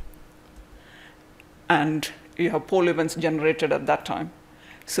 and you have poll events generated at that time.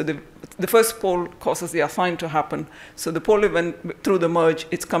 So the first poll causes the assign to happen. So the poll event, through the merge,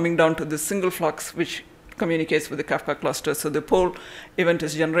 it's coming down to this single flux, which communicates with the Kafka cluster. So the poll event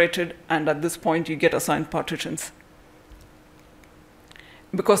is generated, and at this point, you get assigned partitions.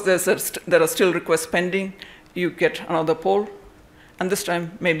 Because there are still requests pending, you get another poll, and this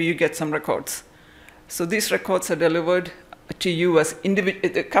time, maybe you get some records. So these records are delivered to you as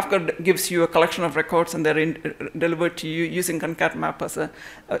individual. Kafka gives you a collection of records, and they're delivered to you using concat map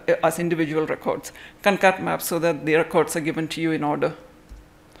as individual records. Concat map so that the records are given to you in order.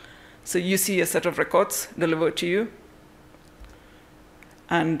 So you see a set of records delivered to you,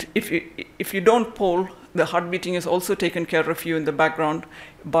 and if you don't poll, the heartbeating is also taken care of you in the background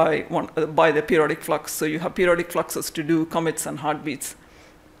by the periodic flux. So you have periodic fluxes to do commits and heartbeats,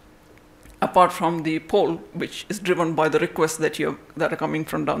 apart from the poll, which is driven by the requests that are coming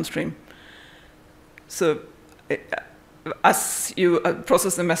from downstream. So as you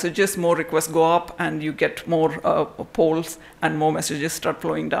process the messages, more requests go up, and you get more polls, and more messages start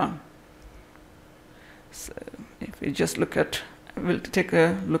flowing down. So if we just we'll take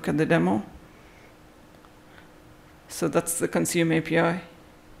a look at the demo. So that's the consume API.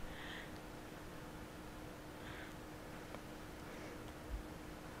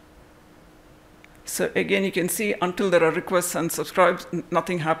 So again, you can see until there are requests and subscribes,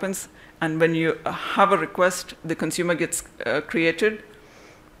 nothing happens. And when you have a request, the consumer gets created.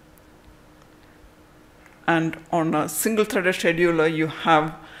 And on a single-threaded scheduler, you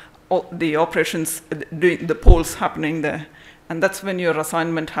have all the operations, doing the polls happening there. And that's when your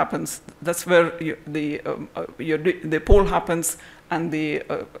assignment happens. That's where the poll happens, and the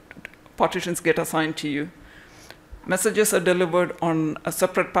partitions get assigned to you. Messages are delivered on a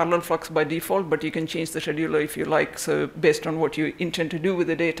separate parallel flux by default, but you can change the scheduler if you like. So based on what you intend to do with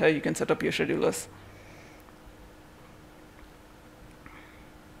the data, you can set up your schedulers.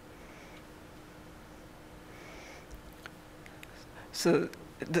 So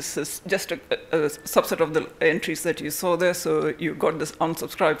this is just a subset of the entries that you saw there. So you got this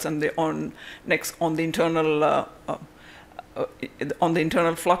unsubscribes and the next on the internal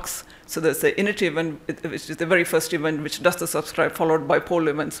flux. So there's the init event, which is the very first event, which does the subscribe, followed by poll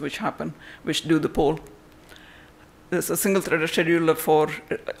events, which do the poll. There's a single-threaded scheduler for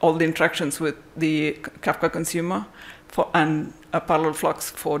all the interactions with the Kafka consumer, and a parallel flux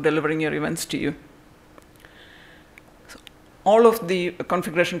for delivering your events to you. So all of the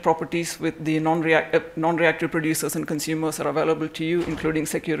configuration properties with the non-reactive producers and consumers are available to you, including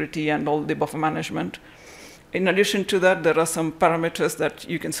security and all the buffer management. In addition to that, there are some parameters that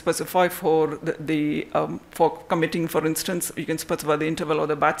you can specify for for committing. For instance, you can specify the interval or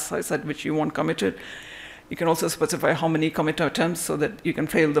the batch size at which you want committed. You can also specify how many commit attempts so that you can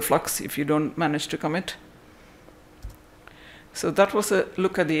fail the flux if you don't manage to commit. So that was a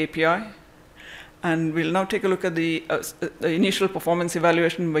look at the API. And we'll now take a look at the initial performance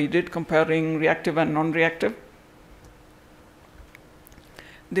evaluation we did comparing reactive and non-reactive.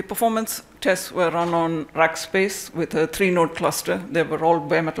 The performance tests were run on Rackspace with a 3-node cluster. They were all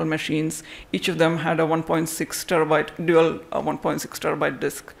bare metal machines. Each of them had a 1.6 terabyte, dual 1.6 terabyte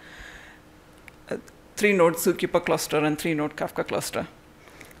disk, 3-node Zookeeper cluster, and 3-node Kafka cluster.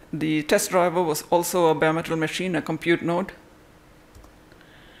 The test driver was also a bare metal machine, a compute node.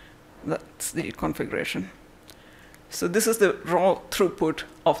 That's the configuration. So this is the raw throughput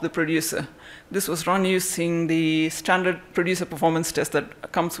of the producer. This was run using the standard producer performance test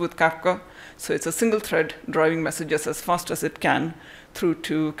that comes with Kafka. So it's a single thread driving messages as fast as it can through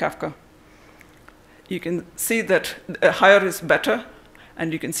to Kafka. You can see that higher is better,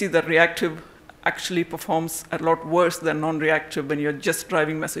 and you can see that reactive actually performs a lot worse than non-reactive when you're just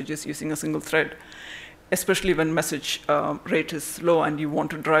driving messages using a single thread, especially when message rate is low and you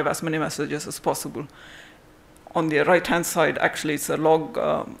want to drive as many messages as possible. On the right-hand side, actually, it's a log.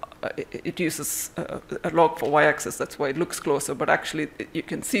 It uses a log for y-axis. That's why it looks closer. But actually, you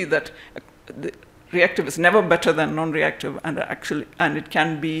can see that the reactive is never better than non-reactive, and it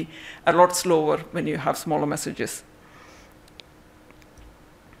can be a lot slower when you have smaller messages.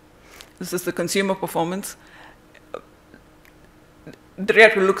 This is the consumer performance. The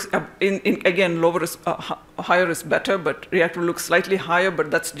reactive looks, again, lower is, higher is better, but reactive looks slightly higher, but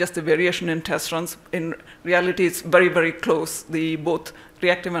that's just a variation in test runs. In reality, it's very, very close. Both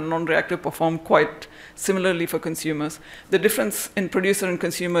reactive and non-reactive perform quite similarly for consumers. The difference in producer and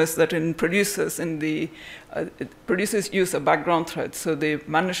consumer is that in producers, producers use a background thread, so the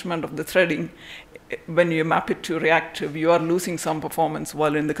management of the threading, when you map it to reactive, you are losing some performance,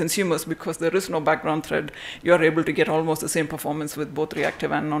 while in the consumers, because there is no background thread, you are able to get almost the same performance with both reactive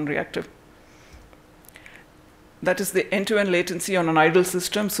and non-reactive. That is the end-to-end latency on an idle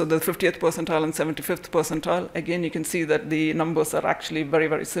system, so the 50th percentile and 75th percentile. Again, you can see that the numbers are actually very,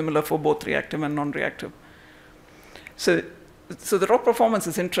 very similar for both reactive and non-reactive. So the raw performance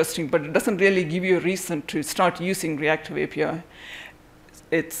is interesting, but it doesn't really give you a reason to start using reactive API.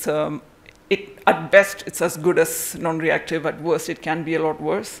 At best, it's as good as non-reactive. At worst, it can be a lot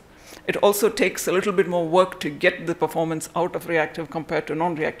worse. It also takes a little bit more work to get the performance out of reactive compared to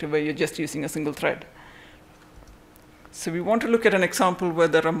non-reactive, where you're just using a single thread. So we want to look at an example where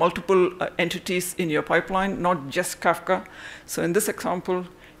there are multiple entities in your pipeline, not just Kafka. So in this example,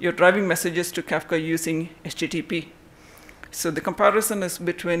 you're driving messages to Kafka using HTTP. So the comparison is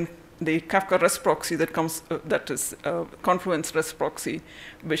between the Kafka REST proxy that is Confluence REST proxy,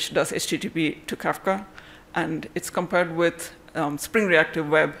 which does HTTP to Kafka, and it's compared with Spring Reactive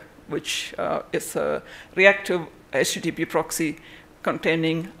Web, which is a reactive HTTP proxy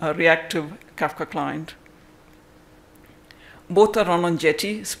containing a reactive Kafka client. Both are run on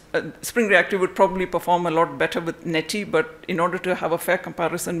Jetty. Spring Reactive would probably perform a lot better with Netty, but in order to have a fair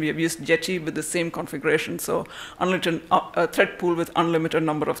comparison, we have used Jetty with the same configuration, so unlimited thread pool with unlimited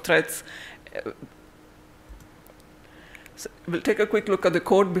number of threads. So we'll take a quick look at the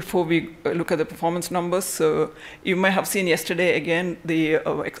code before we look at the performance numbers. So you may have seen yesterday, again, the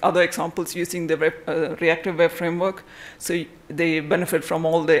other examples using the Reactive Web Framework. So they benefit from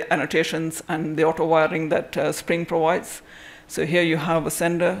all the annotations and the auto-wiring that Spring provides. So here you have a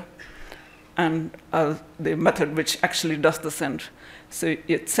sender and the method which actually does the send. So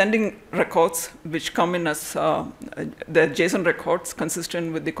it's sending records which come in as the JSON records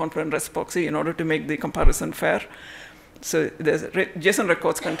consistent with the Confluent REST proxy in order to make the comparison fair. So there's JSON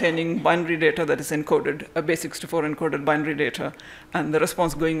records containing binary data that is encoded, a base64 encoded binary data, and the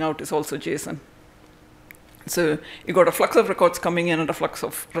response going out is also JSON. So you got a flux of records coming in and a flux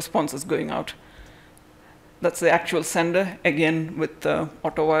of responses going out. That's the actual sender, again with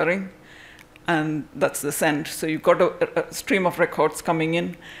auto wiring, and that's the send. So you've got a stream of records coming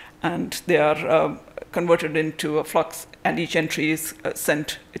in, and they are converted into a flux, and each entry is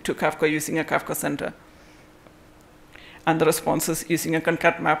sent to Kafka using a Kafka center. And the responses using a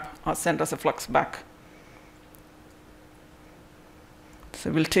concat map are sent as a flux back. So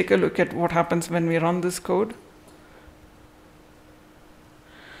we'll take a look at what happens when we run this code.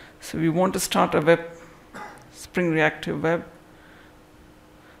 So we want to start a web, Spring Reactive Web.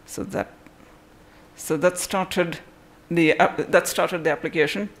 So that started the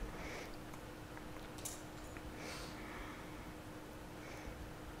application.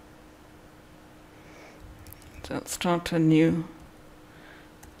 So I'll start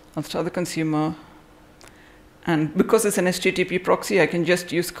the consumer. And because it's an HTTP proxy, I can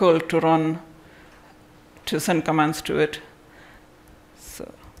just use curl to send commands to it.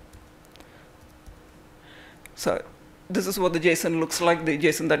 So this is what the JSON looks like, the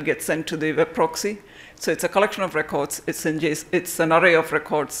JSON that gets sent to the web proxy. So it's a collection of records. It's an array of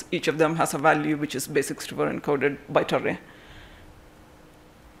records. Each of them has a value, which is base64 encoded byte array.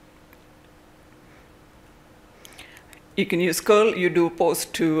 You can use curl. You do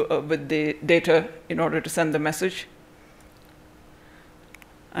post with the data in order to send the message.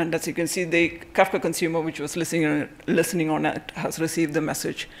 And as you can see, the Kafka consumer, which was listening on it, has received the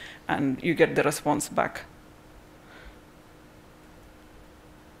message, and you get the response back.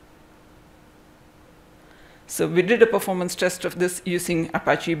 So So we did a performance test of this using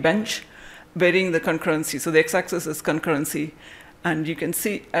Apache Bench, varying the concurrency. So the x-axis is concurrency. And you can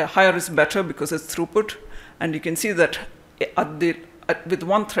see higher is better because it's throughput. And you can see that with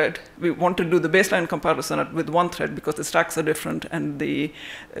one thread, we want to do the baseline comparison with one thread because the stacks are different, and the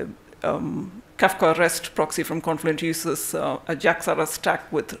Kafka REST proxy from Confluent uses a Jaxara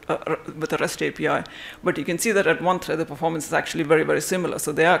stack with a REST API. But you can see that at one thread, the performance is actually very, very similar.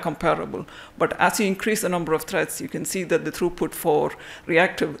 So they are comparable. But as you increase the number of threads, you can see that the throughput for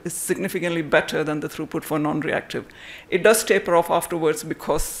reactive is significantly better than the throughput for non-reactive. It does taper off afterwards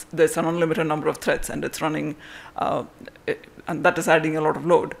because there's an unlimited number of threads, and it's running, and that is adding a lot of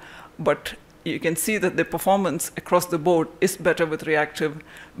load. But you can see that the performance across the board is better with reactive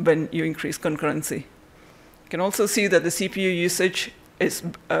when you increase concurrency. You can also see that the CPU usage is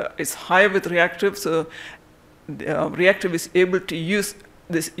higher with reactive, so reactive is able to use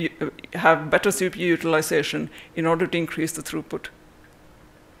this, have better CPU utilization in order to increase the throughput.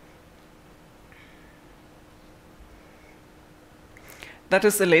 That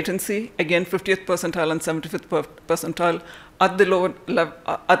is the latency. Again, 50th percentile and 75th percentile. At the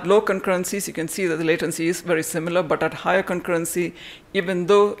low concurrencies, you can see that the latency is very similar, but at higher concurrency, even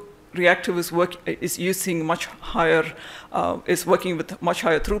though reactive is using much higher, is working with much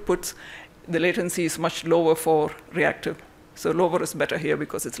higher throughputs, the latency is much lower for reactive. So lower is better here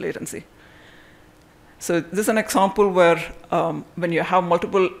because it's latency. So this is an example where when you have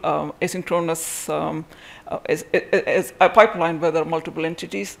multiple asynchronous is a pipeline where there are multiple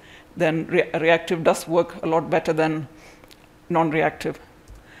entities, then reactive does work a lot better than non-reactive.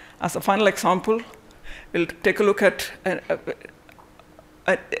 As a final example, we'll take a look at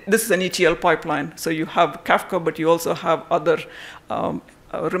this is an ETL pipeline. So you have Kafka, but you also have other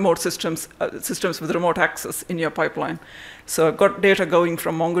remote systems with remote access in your pipeline. So I've got data going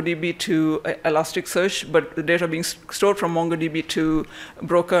from MongoDB to Elasticsearch, but the data being stored from MongoDB to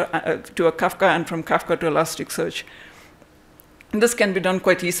broker to a Kafka, and from Kafka to Elasticsearch. And this can be done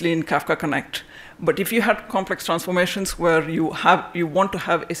quite easily in Kafka Connect. But if you had complex transformations where you want to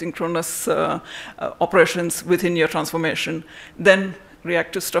have asynchronous operations within your transformation, then the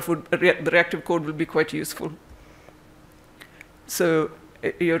reactive code will be quite useful. So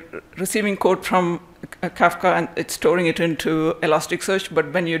you're receiving code from Kafka and it's storing it into Elasticsearch.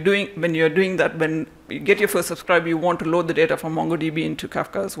 But when you're doing that, when you get your first subscribe, you want to load the data from MongoDB into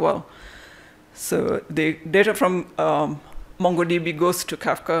Kafka as well. So the data from MongoDB goes to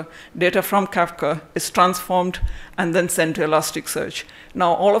Kafka. Data from Kafka is transformed and then sent to Elasticsearch.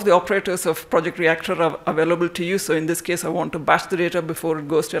 Now, all of the operators of Project Reactor are available to you. So in this case, I want to batch the data before it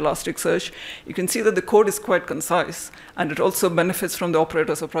goes to Elasticsearch. You can see that the code is quite concise, and it also benefits from the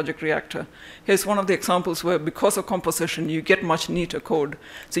operators of Project Reactor. Here's one of the examples where, because of composition, you get much neater code.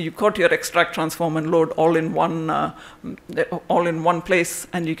 So you got your extract, transform, and load all in one place,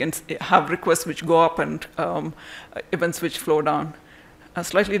 and you can have requests which go up and events which flow down. A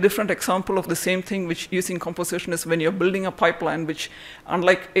slightly different example of the same thing which using composition is when you're building a pipeline which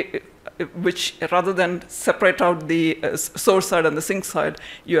rather than separate out the source side and the sink side,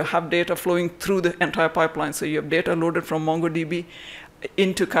 you have data flowing through the entire pipeline. So you have data loaded from MongoDB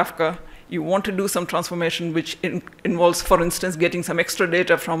into Kafka. You want to do some transformation which involves, for instance, getting some extra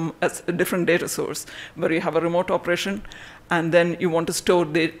data from a different data source, where you have a remote operation, and then you want to store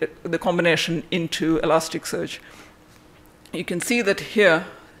the combination into Elasticsearch. You can see that here,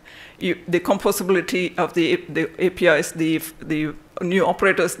 the composability of the APIs, the new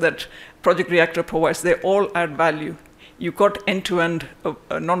operators that Project Reactor provides, they all add value. You got end-to-end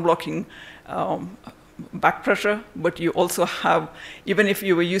non-blocking back pressure, but you also have, even if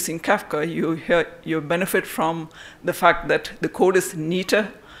you were using Kafka, you benefit from the fact that the code is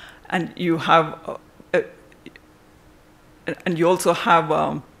neater, and you have, and you also have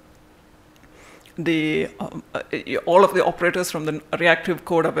all of the operators from the reactive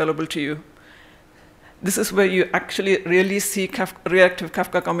code available to you. This is where you actually really see reactive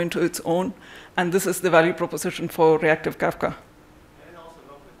Kafka come into its own, and this is the value proposition for reactive Kafka. Can it also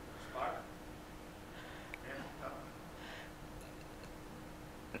work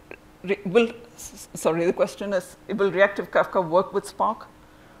with Spark? Sorry, the question is, will reactive Kafka work with Spark?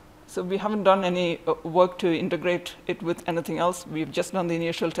 So we haven't done any work to integrate it with anything else. We've just done the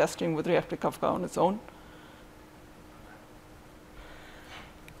initial testing with Reactive Kafka on its own.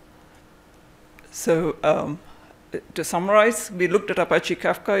 So to summarize, we looked at Apache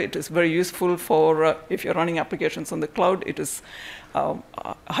Kafka. It is very useful for if you're running applications on the cloud. It is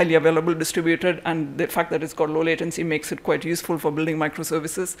highly available, distributed, and the fact that it's got low latency makes it quite useful for building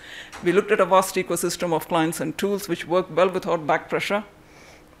microservices. We looked at a vast ecosystem of clients and tools which work well without back pressure.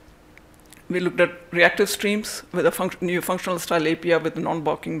 We looked at reactive streams with a new functional style API with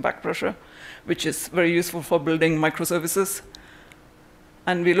non-blocking backpressure, which is very useful for building microservices.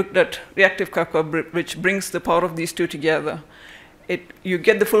 And we looked at Reactive Kafka, which brings the power of these two together. You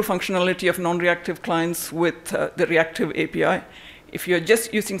get the full functionality of non-reactive clients with the reactive API. If you're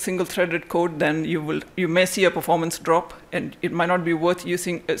just using single-threaded code, then you may see a performance drop, and it might not be worth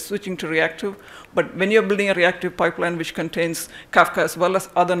switching to reactive. But when you're building a reactive pipeline which contains Kafka as well as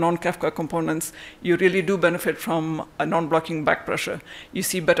other non-Kafka components, you really do benefit from a non-blocking backpressure. You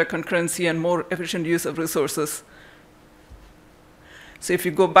see better concurrency and more efficient use of resources. So if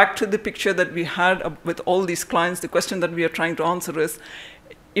you go back to the picture that we had with all these clients, the question that we are trying to answer is,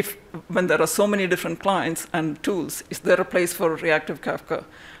 when there are so many different clients and tools, is there a place for Reactive Kafka?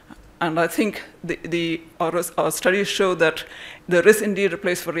 And I think our studies show that there is indeed a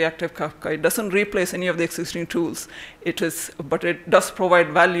place for Reactive Kafka. It doesn't replace any of the existing tools, but it does provide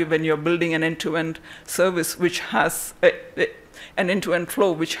value when you're building an end-to-end service which has an end-to-end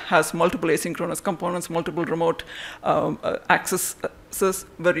flow which has multiple asynchronous components, multiple remote accesses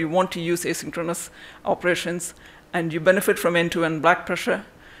where you want to use asynchronous operations, and you benefit from end-to-end backpressure.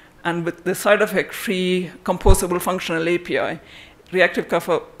 And with the side effect-free composable functional API, Reactive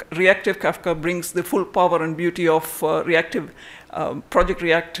Kafka brings the full power and beauty of reactive Project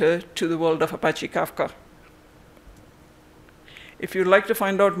Reactor to the world of Apache Kafka. If you'd like to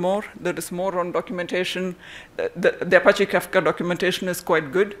find out more, there is more on documentation. The Apache Kafka documentation is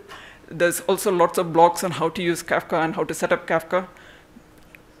quite good. There's also lots of blogs on how to use Kafka and how to set up Kafka.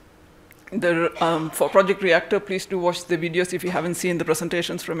 For Project Reactor, please do watch the videos if you haven't seen the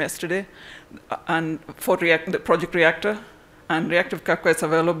presentations from yesterday. And for the Project Reactor, and Reactive Kafka is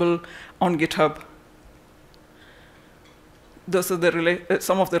available on GitHub. Those are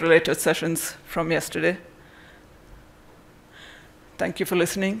some of the related sessions from yesterday. Thank you for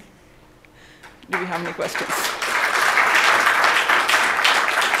listening. Do we have any questions?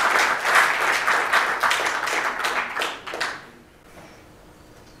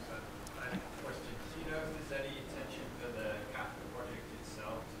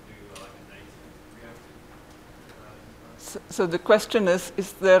 So the question is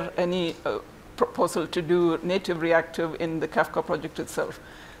there any proposal to do native reactive in the Kafka project itself?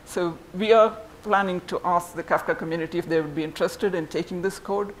 So we are planning to ask the Kafka community if they would be interested in taking this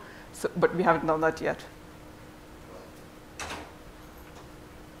code, but we haven't done that yet.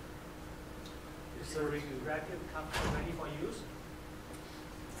 Is the Reactive Kafka ready for use?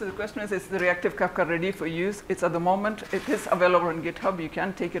 So the question is the Reactive Kafka ready for use? It's at the moment, it is available on GitHub. You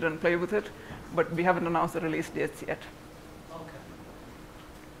can take it and play with it, but we haven't announced the release dates yet.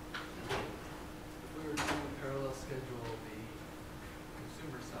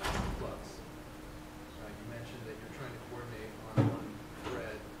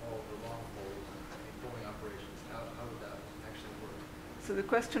 So the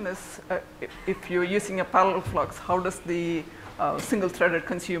question is, if you're using a parallel flux, how does the single-threaded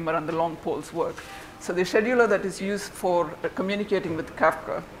consumer and the long poles work? So the scheduler that is used for communicating with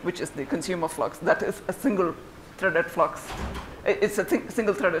Kafka, which is the consumer flux, that is a single-threaded flux. It's a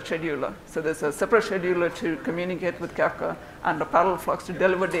single-threaded scheduler. So there's a separate scheduler to communicate with Kafka and a parallel flux to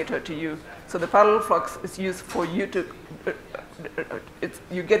deliver data to you. So the parallel flux is used for you to,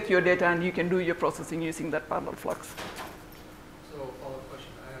 you get your data and you can do your processing using that parallel flux. So, follow-up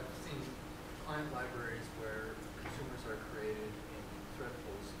question. I have seen client libraries where consumers are created in thread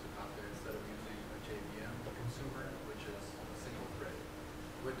pools to Kafka instead of using a JVM consumer, which is a single thread.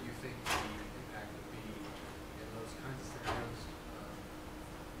 What do you think the impact would be in those kinds of scenarios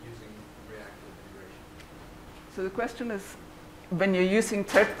using reactive integration? So the question is, when you're using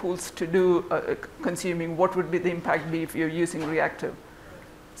thread pools to do consuming, what would be the impact be if you're using reactive?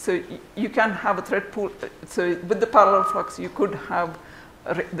 So you can have a thread pool. So with the parallel flux, you could have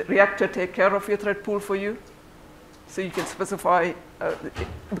the reactor take care of your thread pool for you. So you can specify,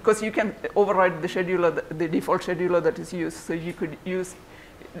 because you can override the scheduler, the default scheduler that is used. So you could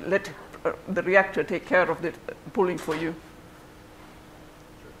let the reactor take care of the pooling for you.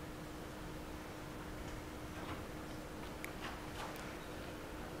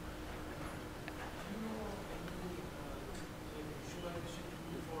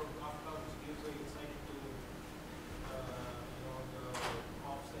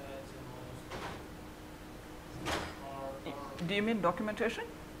 Do you mean documentation?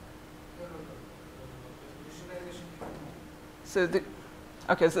 So the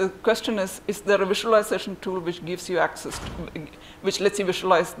question is there a visualization tool which gives you access to, which lets you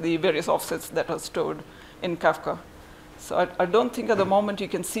visualize the various offsets that are stored in Kafka? So I don't think at the moment you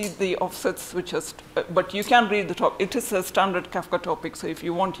can see the offsets, but you can read the topic. It is a standard Kafka topic, so if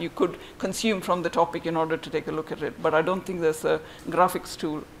you want, you could consume from the topic in order to take a look at it. But I don't think there's a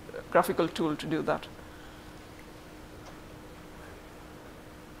graphical tool to do that.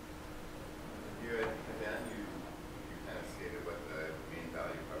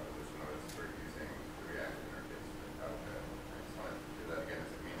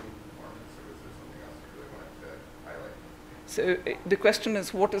 So the question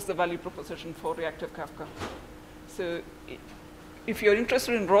is, what is the value proposition for Reactive Kafka? So if you're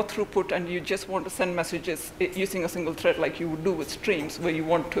interested in raw throughput and you just want to send messages using a single thread like you would do with streams, where you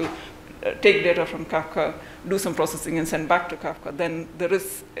want to take data from Kafka, do some processing, and send back to Kafka, then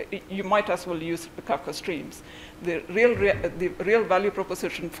you might as well use Kafka streams. The real value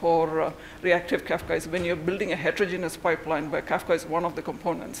proposition for Reactive Kafka is when you're building a heterogeneous pipeline where Kafka is one of the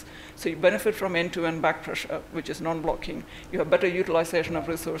components. So you benefit from end-to-end back pressure, which is non-blocking. You have better utilization of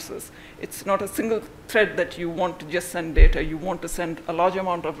resources. It's not a single thread that you want to just send data. You want to send a large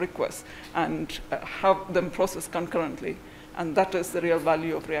amount of requests and have them processed concurrently. And that is the real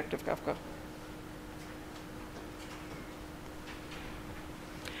value of Reactive Kafka.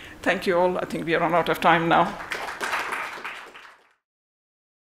 Thank you all. I think we are run out of time now.